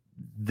unhappy,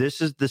 this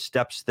is the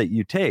steps that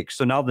you take.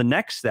 So now the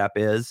next step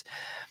is,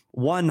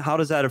 one, how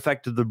does that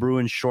affect the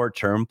Bruins short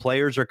term?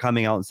 Players are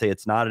coming out and say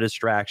it's not a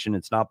distraction.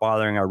 It's not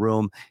bothering our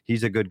room.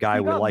 He's a good guy.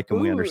 We like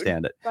him. We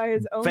understand it. By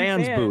his own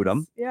fans booed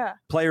him. Yeah.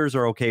 Players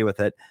are okay with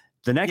it.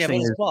 The next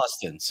thing is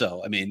Boston.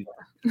 So, I mean,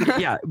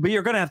 yeah, but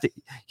you're going to have to,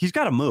 he's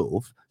got to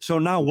move. So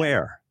now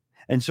where?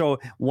 And so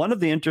one of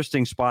the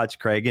interesting spots,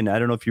 Craig, and I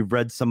don't know if you've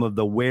read some of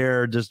the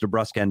where does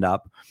DeBrusk end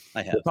up?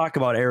 I have. We'll talk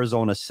about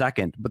Arizona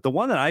second. But the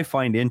one that I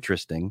find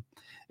interesting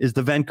is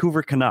the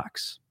Vancouver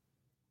Canucks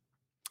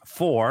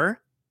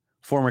for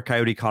former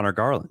Coyote Connor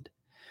Garland.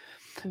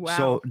 Wow.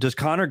 So does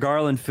Connor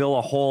Garland fill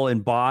a hole in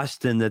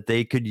Boston that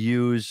they could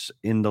use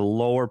in the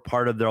lower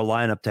part of their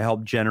lineup to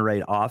help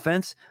generate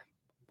offense?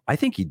 I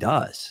think he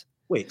does.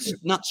 Wait,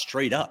 not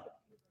straight up.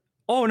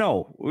 Oh,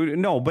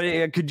 no.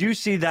 But could you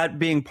see that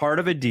being part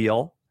of a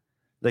deal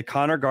that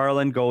Connor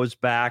Garland goes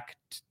back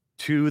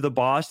to the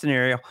Boston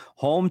area,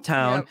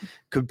 hometown,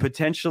 could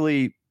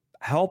potentially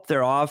help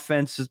their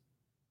offense,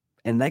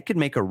 and that could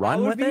make a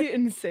run with it? That would be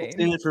insane. What's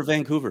in it for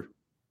Vancouver?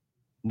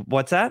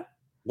 What's that?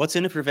 What's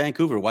in it for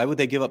Vancouver? Why would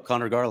they give up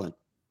Connor Garland?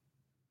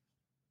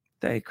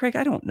 Hey, Craig,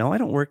 I don't know. I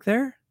don't work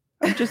there.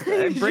 I'm just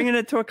bringing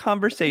it to a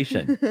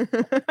conversation.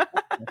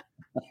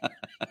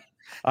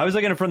 I was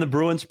looking at it from the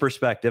Bruins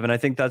perspective, and I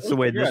think that's the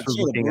way this was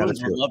looking at it.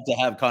 Would love to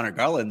have Connor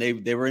Garland.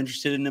 They were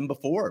interested in him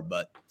before,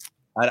 but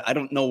I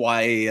don't know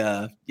why.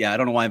 I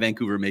don't know why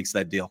Vancouver makes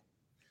that deal.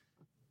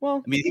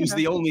 Well, I mean, he was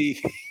the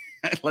only.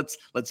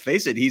 Let's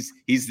face it. He's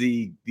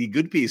the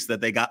good piece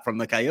that they got from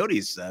the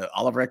Coyotes.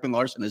 Oliver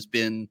Ekman-Larsson has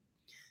been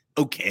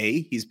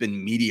okay. He's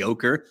been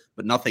mediocre,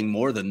 but nothing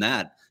more than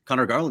that.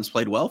 Connor Garland's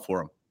played well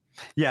for him.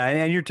 Yeah,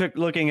 and you're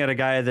looking at a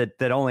guy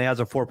that only has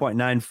a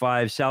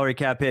 4.95 salary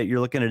cap hit. You're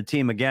looking at a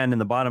team, again, in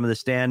the bottom of the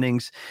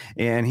standings,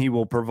 and he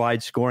will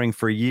provide scoring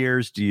for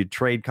years. Do you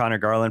trade Connor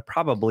Garland?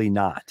 Probably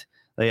not.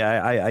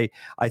 I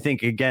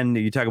think, again,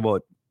 you talk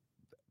about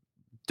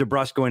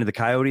DeBrusk going to the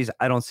Coyotes.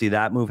 I don't see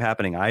that move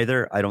happening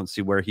either. I don't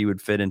see where he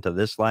would fit into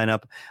this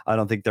lineup. I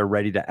don't think they're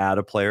ready to add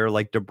a player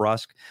like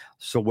DeBrusk.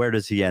 So where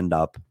does he end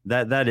up?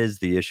 That is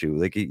the issue.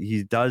 Like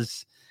he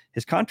does.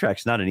 His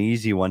contract's not an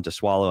easy one to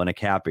swallow in a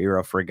cap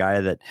era for a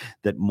guy that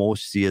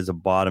most see as a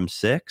bottom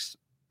six.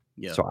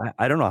 Yeah. So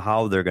I don't know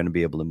how they're going to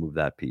be able to move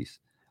that piece.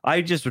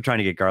 I just was trying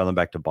to get Garland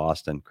back to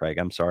Boston, Craig.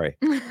 I'm sorry.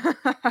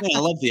 I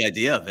love the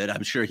idea of it.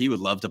 I'm sure he would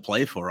love to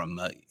play for him.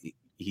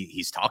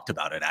 He's talked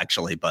about it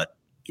actually, but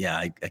yeah,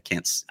 I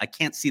can't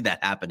see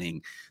that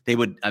happening.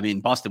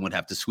 Boston would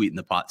have to sweeten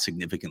the pot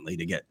significantly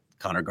to get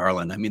Connor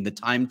Garland. I mean, the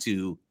time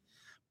to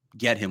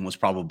get him was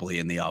probably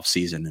in the off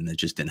season, and it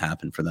just didn't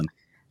happen for them.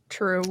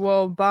 True.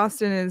 Well,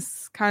 Boston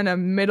is kind of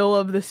middle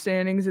of the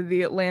standings of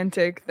the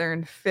Atlantic. They're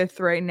in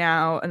 5th right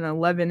now, an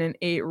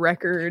 11-8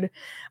 record.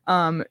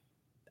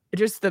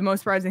 Just the most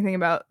surprising thing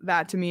about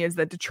that to me is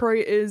that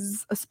Detroit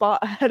is a spot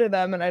ahead of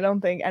them, and I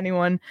don't think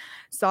anyone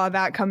saw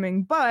that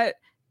coming. But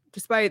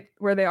despite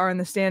where they are in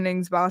the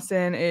standings,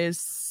 Boston is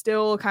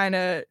still kind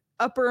of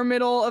upper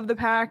middle of the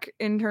pack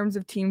in terms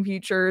of team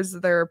futures.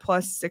 They're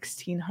plus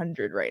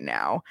 1,600 right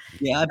now.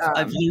 Yeah,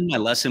 I've learned my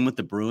lesson with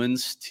the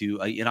Bruins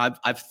too.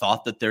 I've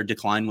thought that their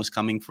decline was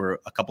coming for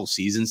a couple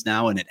seasons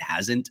now, and it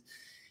hasn't.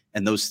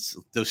 And those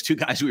two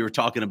guys we were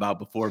talking about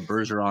before,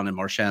 Bergeron and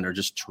Marchand, are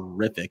just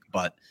terrific.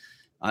 But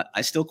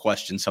I still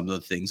question some of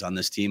the things on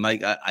this team.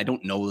 I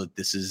don't know that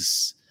this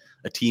is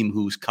a team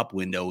whose cup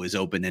window is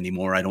open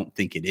anymore. I don't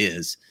think it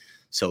is.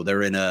 So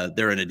they're in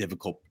a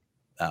difficult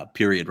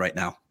period right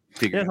now.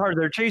 It's hard.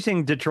 They're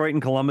chasing Detroit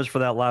and Columbus for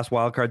that last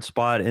wild card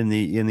spot in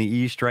the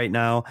East right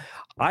now.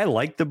 I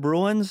like the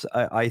Bruins.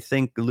 I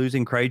think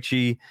losing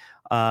Krejci,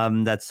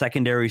 that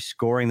secondary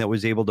scoring that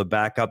was able to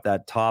back up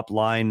that top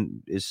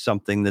line, is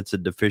something that's a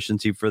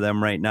deficiency for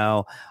them right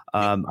now.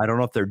 I don't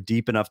know if they're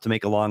deep enough to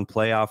make a long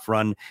playoff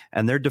run,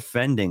 and their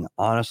defending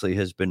honestly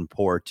has been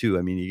poor too.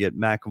 I mean, you get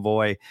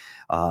McAvoy,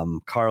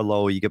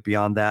 Carlo, you get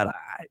beyond that.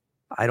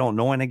 I don't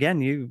know. And again,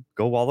 you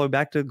go all the way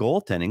back to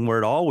goaltending where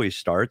it always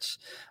starts.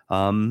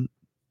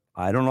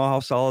 I don't know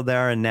how solid they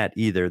are in net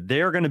either.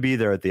 They're going to be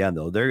there at the end,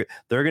 though. They're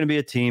going to be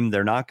a team.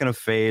 They're not going to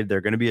fade. They're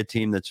going to be a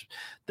team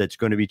that's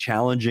going to be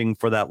challenging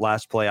for that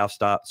last playoff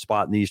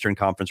spot in the Eastern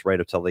Conference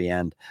right up till the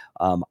end.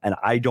 And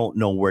I don't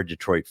know where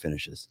Detroit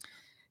finishes.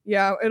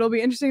 Yeah, it'll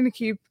be interesting to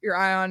keep your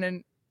eye on.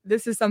 And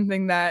this is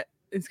something that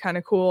is kind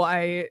of cool.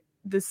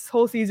 This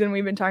whole season,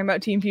 we've been talking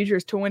about team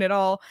futures to win it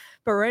all.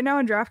 But right now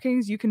in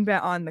DraftKings, you can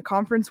bet on the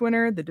conference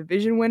winner, the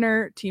division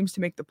winner, teams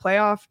to make the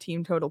playoff,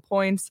 team total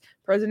points,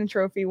 President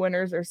Trophy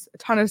winners. There's a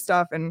ton of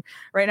stuff. And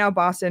right now,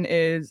 Boston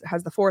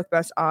has the fourth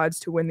best odds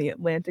to win the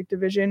Atlantic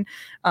Division.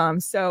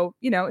 So,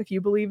 if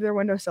you believe their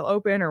window's still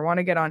open or want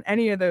to get on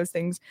any of those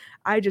things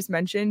I just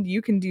mentioned,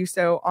 you can do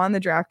so on the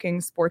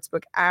DraftKings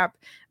Sportsbook app.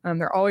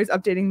 They're always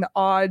updating the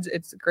odds.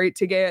 It's great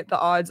to get the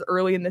odds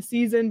early in the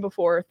season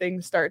before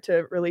things start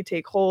to really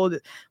take hold.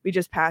 We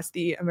just passed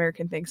the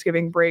American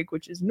Thanksgiving break,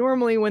 which is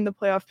normally when the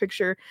playoff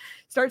picture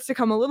starts to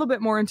come a little bit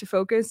more into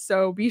focus.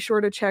 So be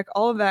sure to check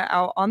all of that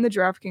out on the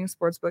DraftKings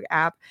Sportsbook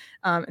app.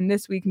 And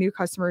this week, new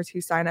customers who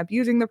sign up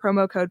using the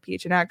promo code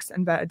PHNX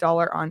and bet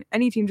 $1 on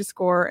any team to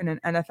score in an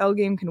NFL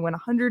game can win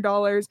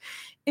 $100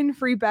 in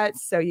free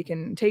bets. So you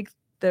can take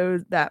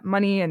that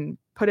money and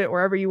put it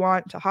wherever you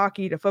want, to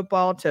hockey, to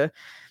football, to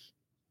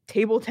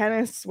table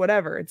tennis,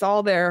 whatever. It's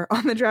all there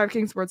on the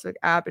DraftKings Sportsbook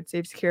app. It's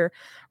safe, secure,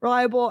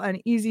 reliable,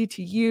 and easy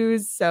to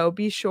use. So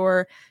be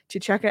sure to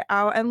check it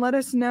out and let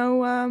us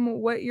know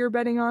what you're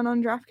betting on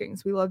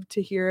DraftKings. We love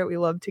to hear it. We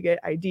love to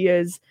get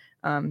ideas.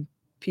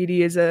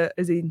 PD is a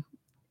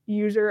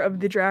user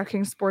of the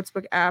DraftKings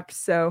Sportsbook app,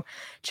 so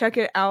check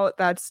it out.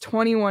 That's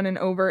 21 and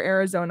over,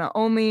 Arizona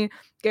only.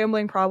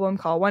 Gambling problem,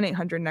 call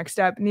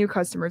 1-800-NEXT-STEP. New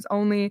customers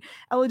only.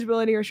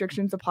 Eligibility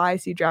restrictions apply.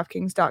 See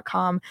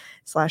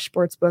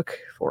DraftKings.com/sportsbook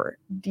for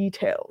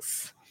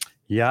details.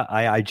 Yeah,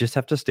 I just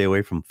have to stay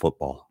away from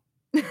football.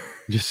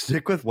 Just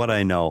stick with what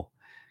I know,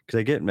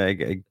 because I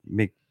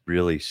make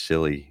really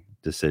silly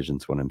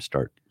decisions when I'm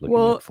start looking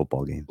at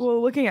football games.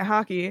 Well, looking at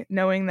hockey,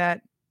 knowing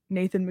that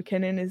Nathan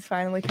McKinnon is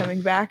finally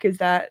coming back,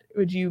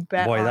 would you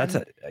bet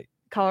on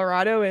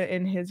Colorado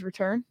in his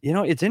return?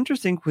 It's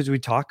interesting because we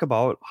talk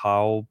about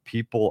how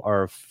people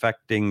are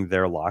affecting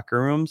their locker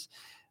rooms,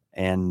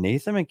 and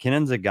Nathan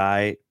McKinnon's a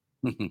guy.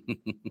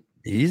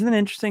 He's an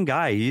interesting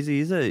guy. He's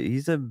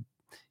a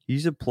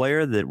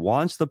player that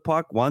wants the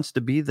puck, wants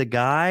to be the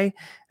guy,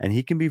 and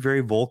he can be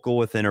very vocal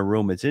within a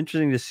room. It's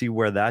interesting to see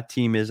where that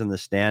team is in the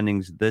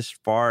standings this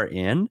far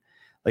in.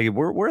 Like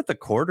we're at the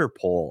quarter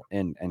pole,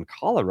 and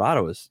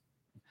Colorado is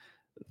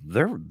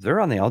they're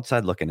on the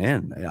outside looking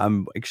in.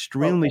 I'm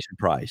extremely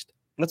surprised.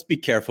 Let's be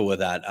careful with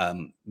that.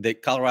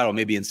 Colorado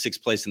may be in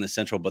sixth place in the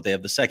Central, but they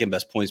have the second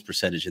best points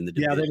percentage in the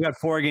division. Yeah, they've got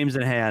 4 games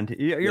in hand.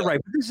 You're right.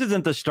 But this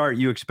isn't the start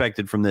you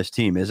expected from this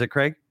team, is it,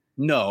 Craig?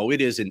 No,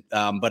 it isn't.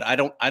 But I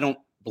don't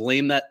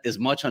blame that as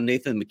much on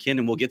Nathan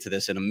McKinnon. We'll get to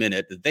this in a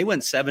minute. They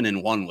went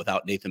 7-1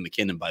 without Nathan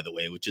McKinnon, by the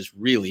way, which is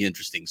really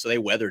interesting. So they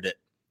weathered it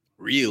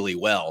really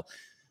well.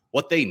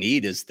 What they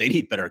need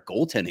better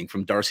goaltending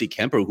from Darcy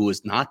Kemper, who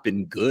has not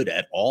been good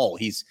at all.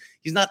 He's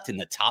not in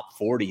the top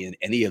 40 in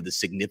any of the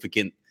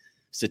significant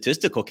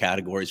statistical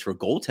categories for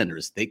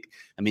goaltenders.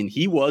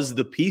 He was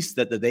the piece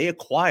that they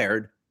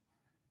acquired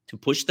to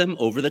push them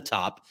over the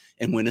top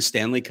and win a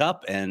Stanley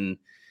Cup, and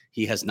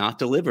he has not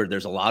delivered.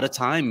 There's a lot of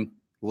time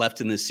left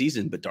in this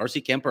season, but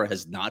Darcy Kemper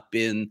has not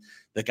been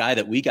the guy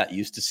that we got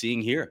used to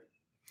seeing here.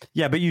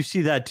 Yeah, but you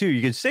see that too.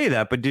 You can say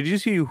that, but did you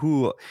see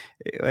who?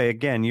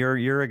 Again,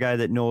 you're a guy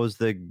that knows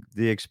the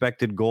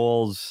expected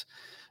goals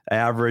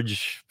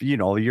average.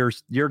 Your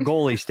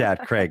goalie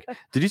stat, Craig.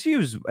 Did you see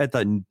who's at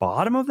the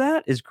bottom of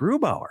that? Is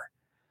Grubauer.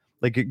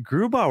 Like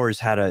Grubauer's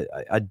had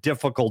a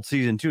difficult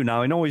season too.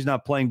 Now I know he's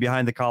not playing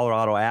behind the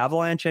Colorado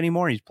Avalanche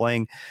anymore. He's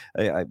playing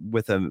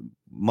with a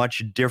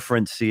much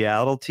different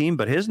Seattle team,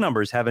 but his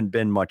numbers haven't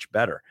been much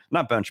better.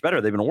 Not much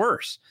better. They've been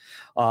worse.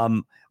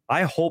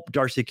 I hope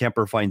Darcy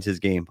Kemper finds his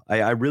game.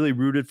 I really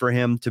rooted for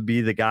him to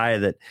be the guy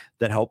that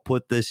helped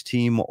put this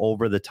team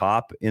over the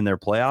top in their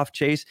playoff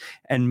chase,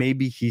 and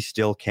maybe he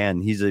still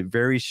can. He's a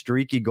very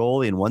streaky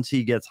goalie, and once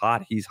he gets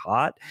hot, he's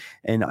hot,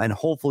 and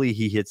hopefully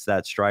he hits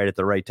that stride at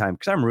the right time,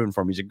 because I'm rooting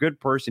for him. He's a good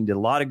person, did a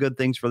lot of good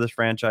things for this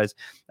franchise,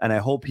 and I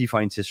hope he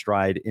finds his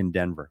stride in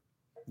Denver.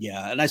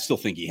 Yeah, and I still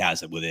think he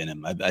has it within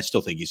him. I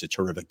still think he's a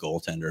terrific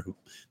goaltender.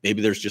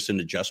 Maybe there's just an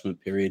adjustment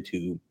period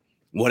to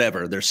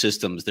whatever their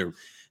systems.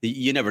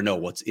 You never know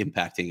what's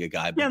impacting a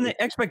guy. Yeah, and the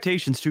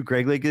expectations too,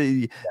 Greg. Like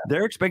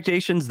their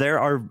expectations there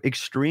are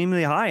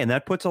extremely high, and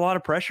that puts a lot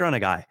of pressure on a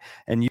guy.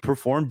 And you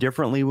perform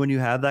differently when you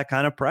have that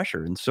kind of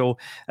pressure. And so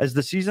as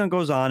the season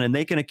goes on, and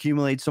they can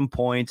accumulate some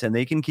points, and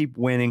they can keep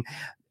winning,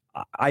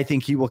 I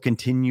think he will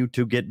continue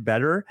to get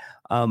better.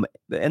 And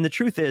the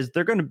truth is,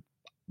 they're going to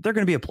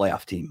be a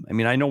playoff team. I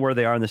mean, I know where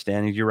they are in the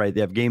standings. You're right.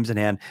 They have games in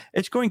hand.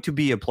 It's going to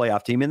be a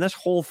playoff team. And this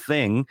whole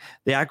thing,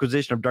 the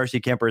acquisition of Darcy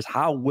Kemper, is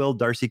how will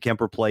Darcy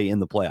Kemper play in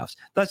the playoffs?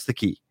 That's the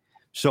key.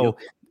 So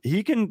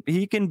he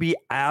can be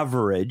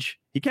average.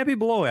 He can't be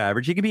below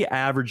average. He can be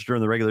average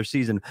during the regular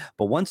season.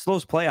 But once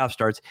those playoff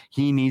starts,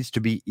 he needs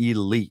to be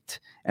elite.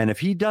 And if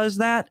he does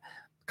that,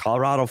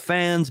 Colorado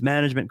fans,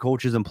 management,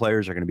 coaches, and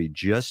players are going to be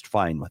just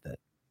fine with it.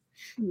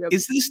 Yep.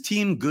 Is this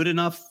team good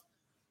enough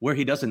where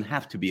he doesn't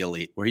have to be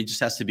elite, where he just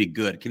has to be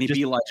good? Can he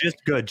be like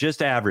just good,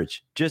 just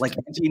average, just like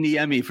Antti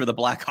Niemi for the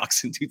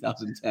Blackhawks in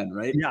 2010,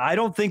 right? Yeah, I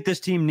don't think this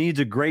team needs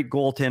a great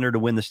goaltender to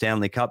win the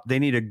Stanley Cup. They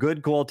need a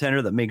good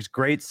goaltender that makes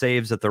great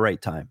saves at the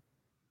right time.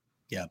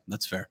 Yeah,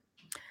 that's fair.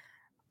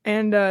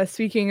 And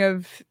speaking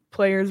of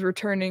players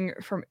returning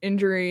from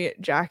injury,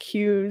 Jack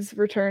Hughes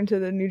returned to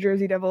the New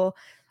Jersey Devil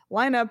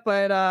lineup,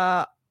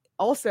 but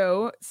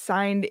also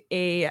signed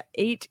a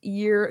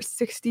 8-year,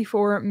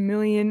 $64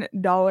 million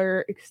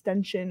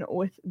extension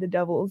with the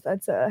Devils.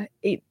 That's a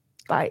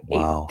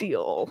 8x8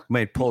 deal.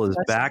 Might pull his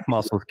back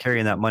muscles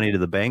carrying that money to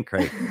the bank,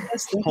 right?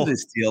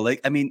 This deal.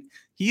 Like, I mean,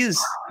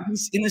 he's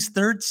in his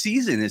third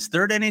season, his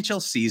third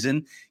NHL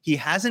season. He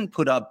hasn't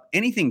put up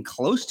anything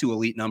close to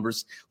elite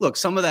numbers. Look,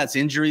 some of that's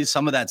injuries,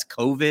 some of that's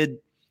COVID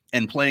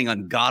and playing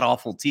on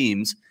god-awful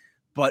teams.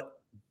 But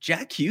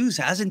Jack Hughes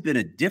hasn't been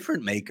a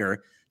difference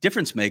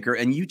maker,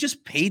 and you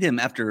just paid him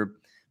after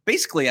 2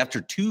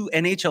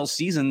 NHL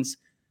seasons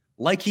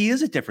like he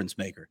is a difference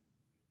maker.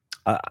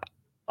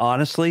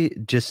 Honestly,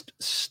 just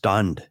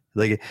stunned.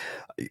 Like,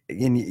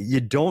 and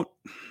you're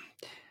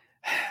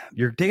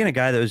taking a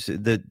guy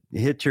that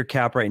hits your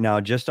cap right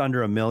now just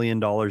under $1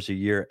 million a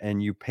year,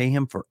 and you pay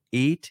him for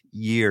 8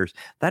 years.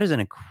 That is an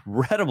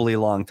incredibly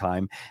long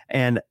time.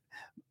 And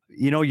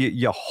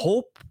you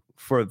hope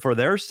for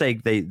their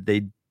sake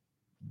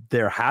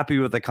they're happy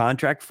with the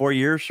contract 4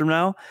 years from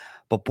now.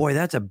 But boy,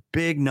 that's a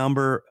big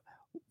number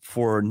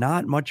for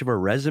not much of a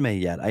resume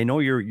yet. I know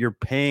you're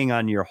paying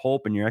on your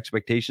hope and your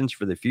expectations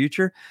for the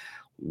future.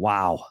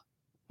 Wow.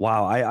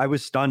 I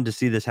was stunned to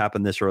see this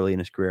happen this early in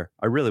his career.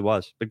 I really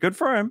was, but good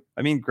for him.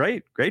 I mean,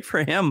 great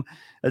for him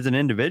as an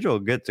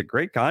individual. It's a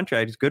great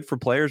contract. It's good for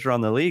players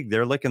around the league.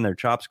 They're licking their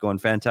chops going,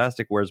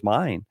 fantastic. Where's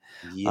mine?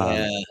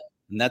 Yeah.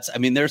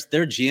 And there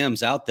are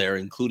GMs out there,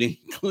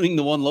 including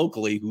the one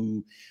locally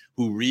who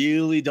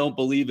really don't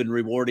believe in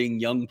rewarding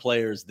young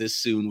players this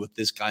soon with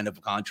this kind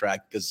of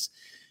contract, because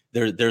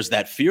there's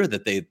that fear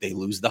that they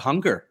lose the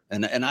hunger.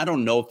 And I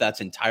don't know if that's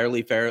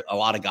entirely fair. A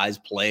lot of guys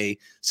play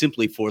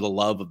simply for the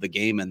love of the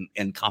game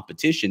and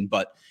competition.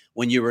 But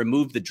when you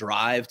remove the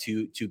drive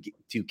to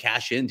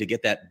cash in, to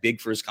get that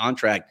big first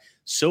contract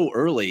so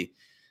early,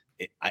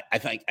 I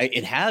think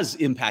it has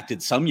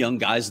impacted some young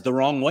guys the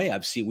wrong way.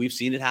 We've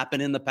seen it happen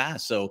in the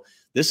past. So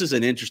this is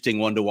an interesting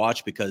one to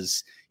watch,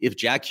 because if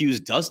Jack Hughes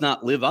does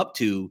not live up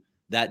to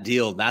that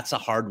deal, that's a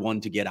hard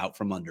one to get out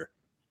from under.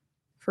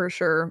 For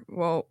sure.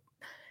 Well,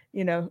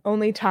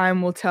 only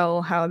time will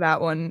tell how that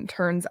one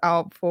turns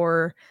out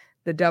for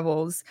the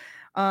Devils.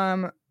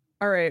 All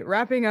right,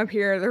 wrapping up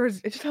here.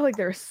 It just felt like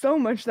there was so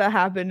much that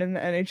happened in the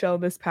NHL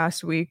this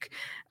past week.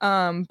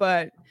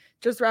 But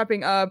just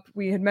wrapping up,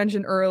 we had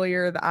mentioned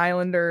earlier the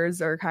Islanders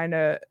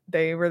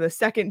they were the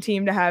second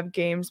team to have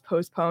games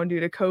postponed due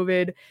to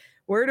COVID.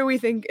 Where do we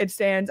think it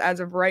stands as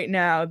of right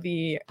now,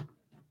 the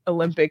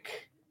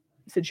Olympic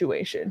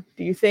situation?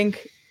 Do you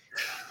think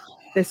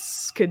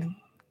this could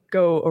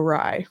go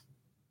awry?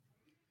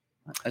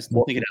 I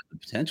still think it has the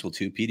potential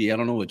to, PD. I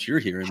don't know what you're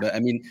hearing, but I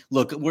mean,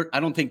 look, I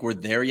don't think we're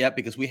there yet,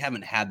 because we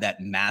haven't had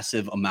that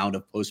massive amount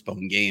of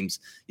postponed games.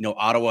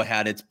 Ottawa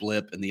had its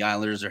blip and the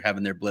Islanders are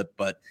having their blip,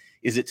 but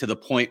is it to the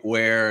point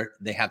where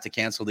they have to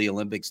cancel the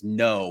Olympics?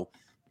 No,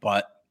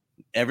 but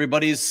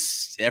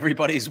everybody's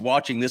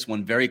watching this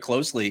one very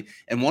closely.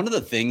 And one of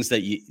the things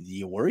that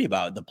you worry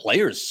about, the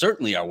players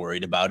certainly are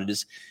worried about it,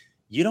 is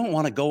you don't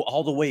want to go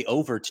all the way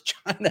over to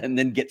China and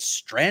then get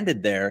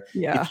stranded there.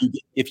 Yeah.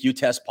 If you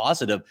test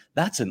positive.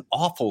 That's an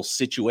awful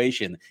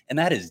situation. And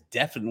that is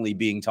definitely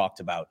being talked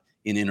about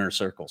in inner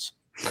circles.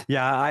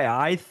 Yeah,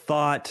 I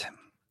thought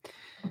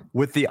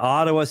with the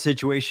Ottawa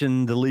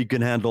situation, the league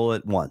can handle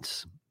it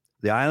once.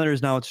 The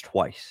Islanders, now it's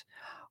twice.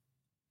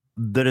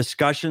 the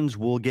discussions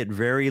will get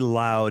very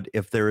loud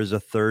if there is a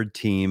third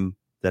team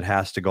that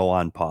has to go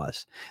on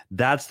pause.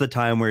 That's the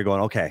time where you're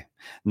going, okay,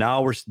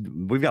 now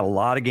we've got a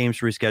lot of games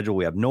to reschedule.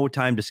 We have no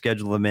time to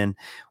schedule them in.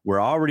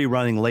 We're already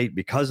running late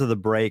because of the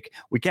break.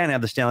 We can't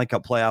have the Stanley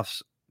Cup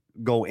playoffs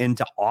go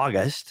into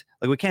August.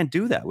 Like, we can't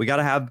do that.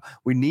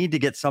 We need to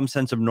get some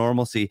sense of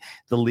normalcy.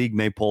 The league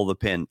may pull the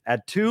pin.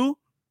 At 2,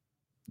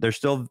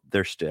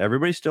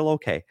 everybody's still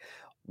okay.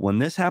 When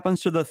this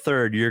happens to the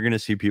third, you're going to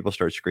see people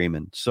start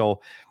screaming.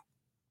 So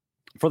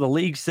for the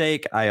league's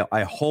sake,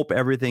 I hope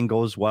everything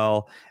goes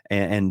well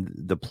and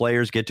the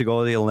players get to go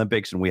to the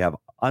Olympics and we have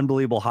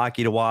unbelievable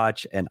hockey to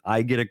watch and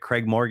I get a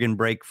Craig Morgan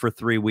break for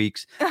 3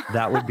 weeks.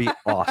 That would be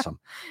awesome.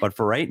 But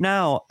for right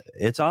now,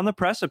 it's on the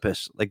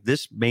precipice. Like,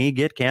 this may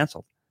get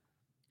canceled.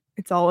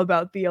 It's all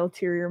about the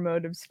ulterior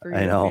motives for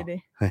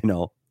you. I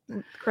know.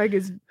 Craig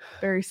is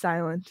very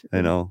silent.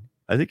 I know.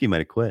 I think he might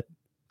have quit.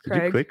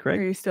 Did you quit, Craig?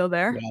 Are you still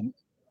there? Yeah,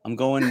 I'm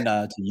going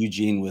to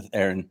Eugene with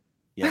Aaron.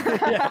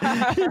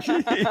 Yeah.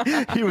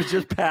 He was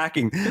just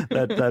packing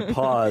that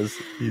pause.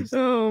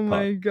 Oh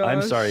my gosh.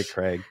 I'm sorry,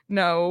 Craig.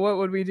 No, what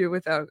would we do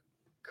without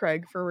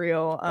Craig, for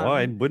real?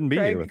 I wouldn't be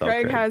here without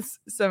Craig. Craig has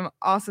some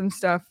awesome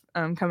stuff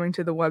coming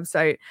to the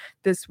website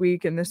this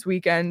week and this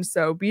weekend.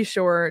 So be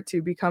sure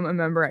to become a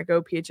member at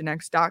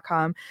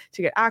gophnx.com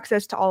to get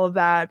access to all of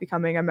that.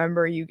 Becoming a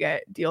member, you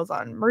get deals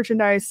on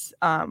merchandise.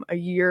 A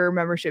year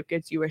membership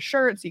gets you a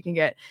shirt, so you can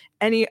get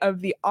any of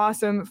the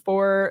awesome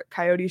 4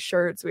 Coyotes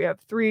shirts. We have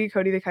 3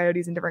 Cody the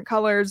Coyotes in different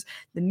colors.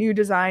 The new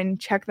design,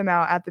 check them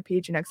out at the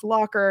PHNX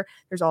locker.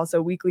 There's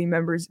also weekly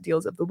members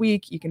deals of the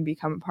week. You can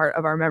become a part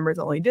of our members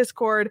only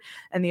Discord.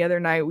 And the other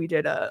night we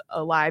did a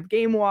live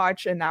game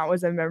watch, and that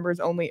was a members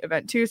only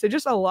event too. So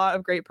just a lot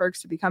of great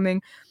perks to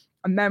becoming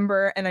a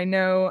member. And I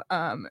know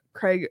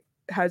Craig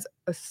has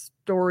a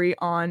story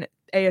on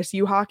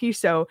ASU hockey.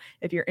 So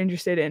if you're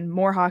interested in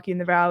more hockey in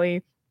the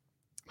Valley,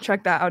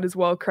 check that out as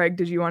well. Craig,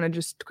 did you want to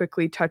just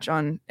quickly touch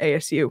on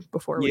ASU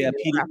before we wrap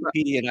up?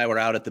 PD and I were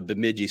out at the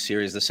Bemidji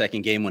series, the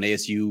second game, when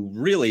ASU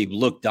really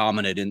looked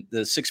dominant, and the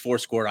 6-4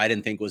 score I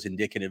didn't think was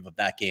indicative of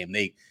that game.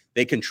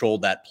 They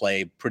controlled that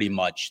play pretty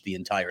much the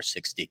entire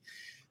 60.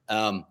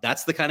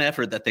 That's the kind of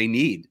effort that they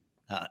need.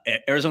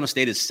 Arizona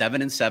State is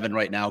 7-7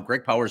 right now.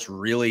 Greg Powers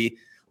really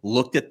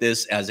looked at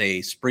this as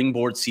a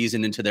springboard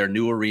season into their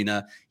new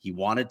arena. He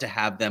wanted to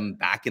have them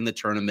back in the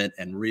tournament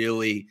and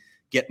really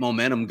get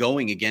momentum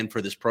going again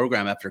for this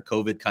program after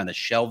COVID kind of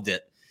shelved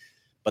it.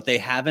 But they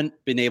haven't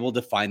been able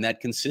to find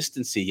that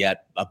consistency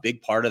yet. A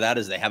big part of that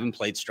is they haven't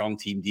played strong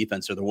team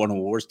defense, or they're one of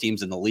the worst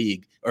teams in the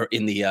league, or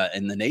in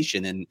the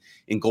nation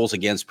in goals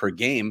against per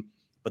game.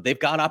 But they've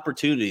got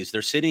opportunities.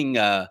 They're sitting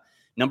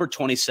number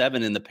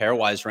 27 in the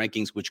pairwise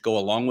rankings, which go a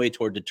long way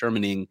toward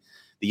determining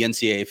the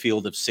NCAA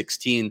field of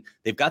 16.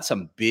 They've got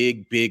some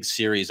big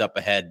series up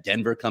ahead.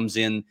 Denver comes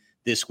in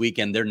this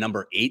weekend. They're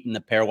number 8 in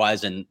the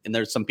pairwise, and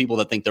there's some people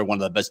that think they're one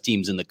of the best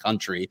teams in the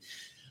country.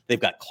 They've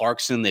got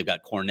Clarkson, they've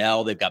got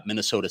Cornell, they've got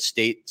Minnesota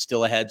State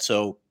still ahead.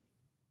 So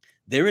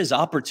there is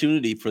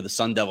opportunity for the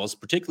Sun Devils,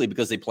 particularly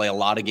because they play a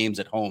lot of games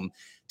at home,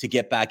 to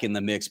get back in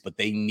the mix, but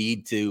they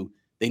need to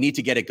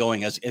get it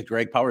going. As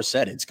Greg Powers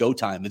said, it's go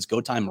time. It's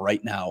go time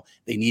right now.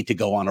 They need to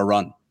go on a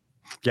run.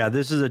 Yeah,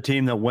 this is a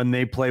team that when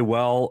they play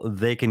well,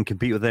 they can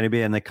compete with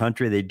anybody in the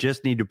country. They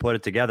just need to put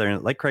it together.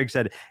 And like Craig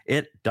said,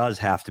 it does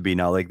have to be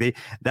now. Like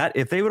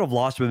if they would have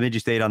lost to Bemidji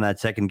State on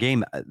that second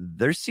game,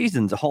 their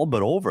season's all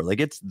but over. Like,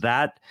 it's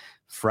that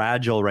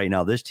fragile right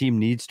now. This team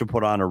needs to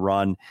put on a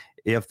run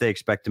if they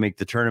expect to make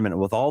the tournament.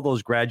 With all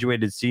those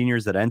graduated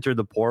seniors that entered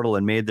the portal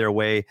and made their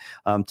way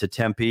to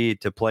Tempe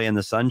to play in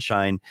the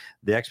Sunshine,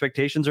 the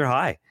expectations are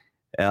high.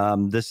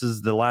 This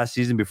is the last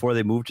season before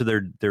they move to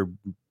their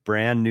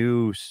brand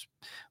new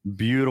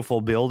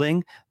beautiful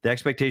building. The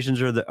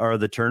expectations are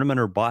the tournament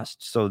or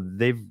bust. So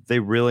they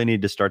really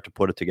need to start to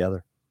put it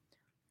together.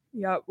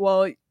 Yeah,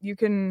 well, you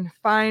can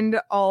find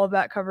all of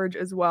that coverage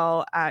as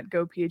well at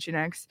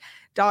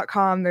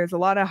gophnx.com. There's a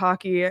lot of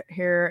hockey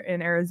here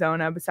in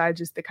Arizona besides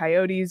just the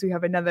Coyotes. We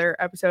have another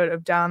episode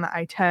of Down the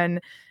I-10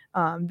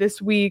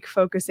 this week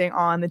focusing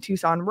on the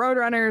Tucson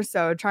Roadrunners.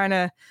 So trying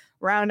to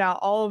round out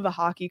all of the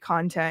hockey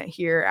content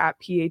here at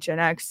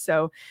PHNX.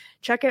 So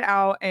check it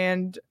out,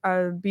 and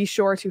be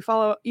sure to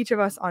follow each of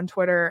us on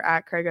Twitter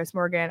at Craig S.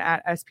 Morgan,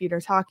 at S.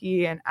 Peters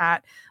Hockey, and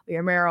at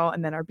Leah Merrill,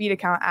 and then our beat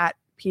account at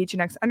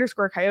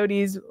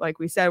PHNX_Coyotes. Like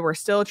we said, we're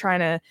still trying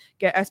to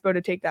get Espo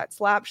to take that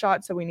slap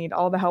shot, so we need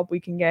all the help we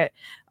can get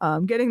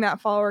getting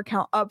that follower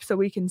count up so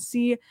we can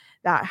see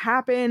that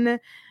happen.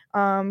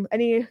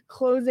 Any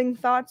closing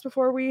thoughts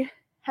before we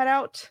head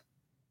out?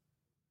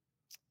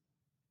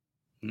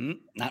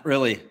 Not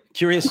really.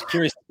 Curious to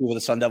see what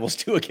the Sun Devils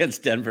do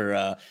against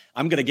Denver.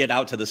 I'm going to get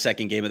out to the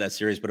second game of that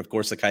series, but of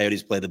course the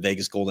Coyotes play the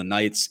Vegas Golden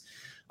Knights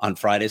on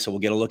Friday, so we'll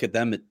get a look at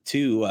them at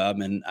 2.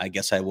 And I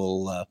guess I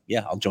will.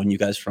 I'll join you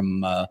guys from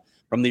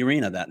the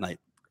arena that night.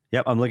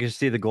 Yep, I'm looking to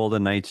see the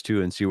Golden Knights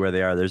too and see where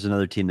they are. There's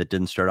another team that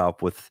didn't start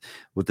off with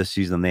the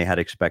season they had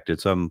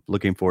expected, so I'm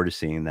looking forward to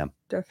seeing them.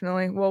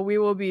 Definitely. Well, we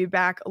will be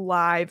back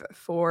live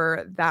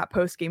for that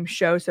post-game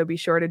show, so be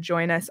sure to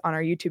join us on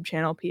our YouTube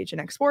channel,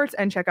 PHNX Sports,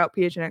 and check out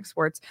PHNX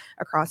Sports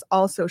across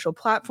all social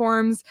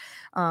platforms.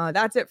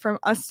 That's it from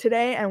us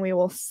today, and we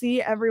will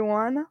see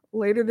everyone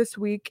later this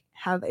week.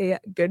 Have a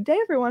good day,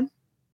 everyone.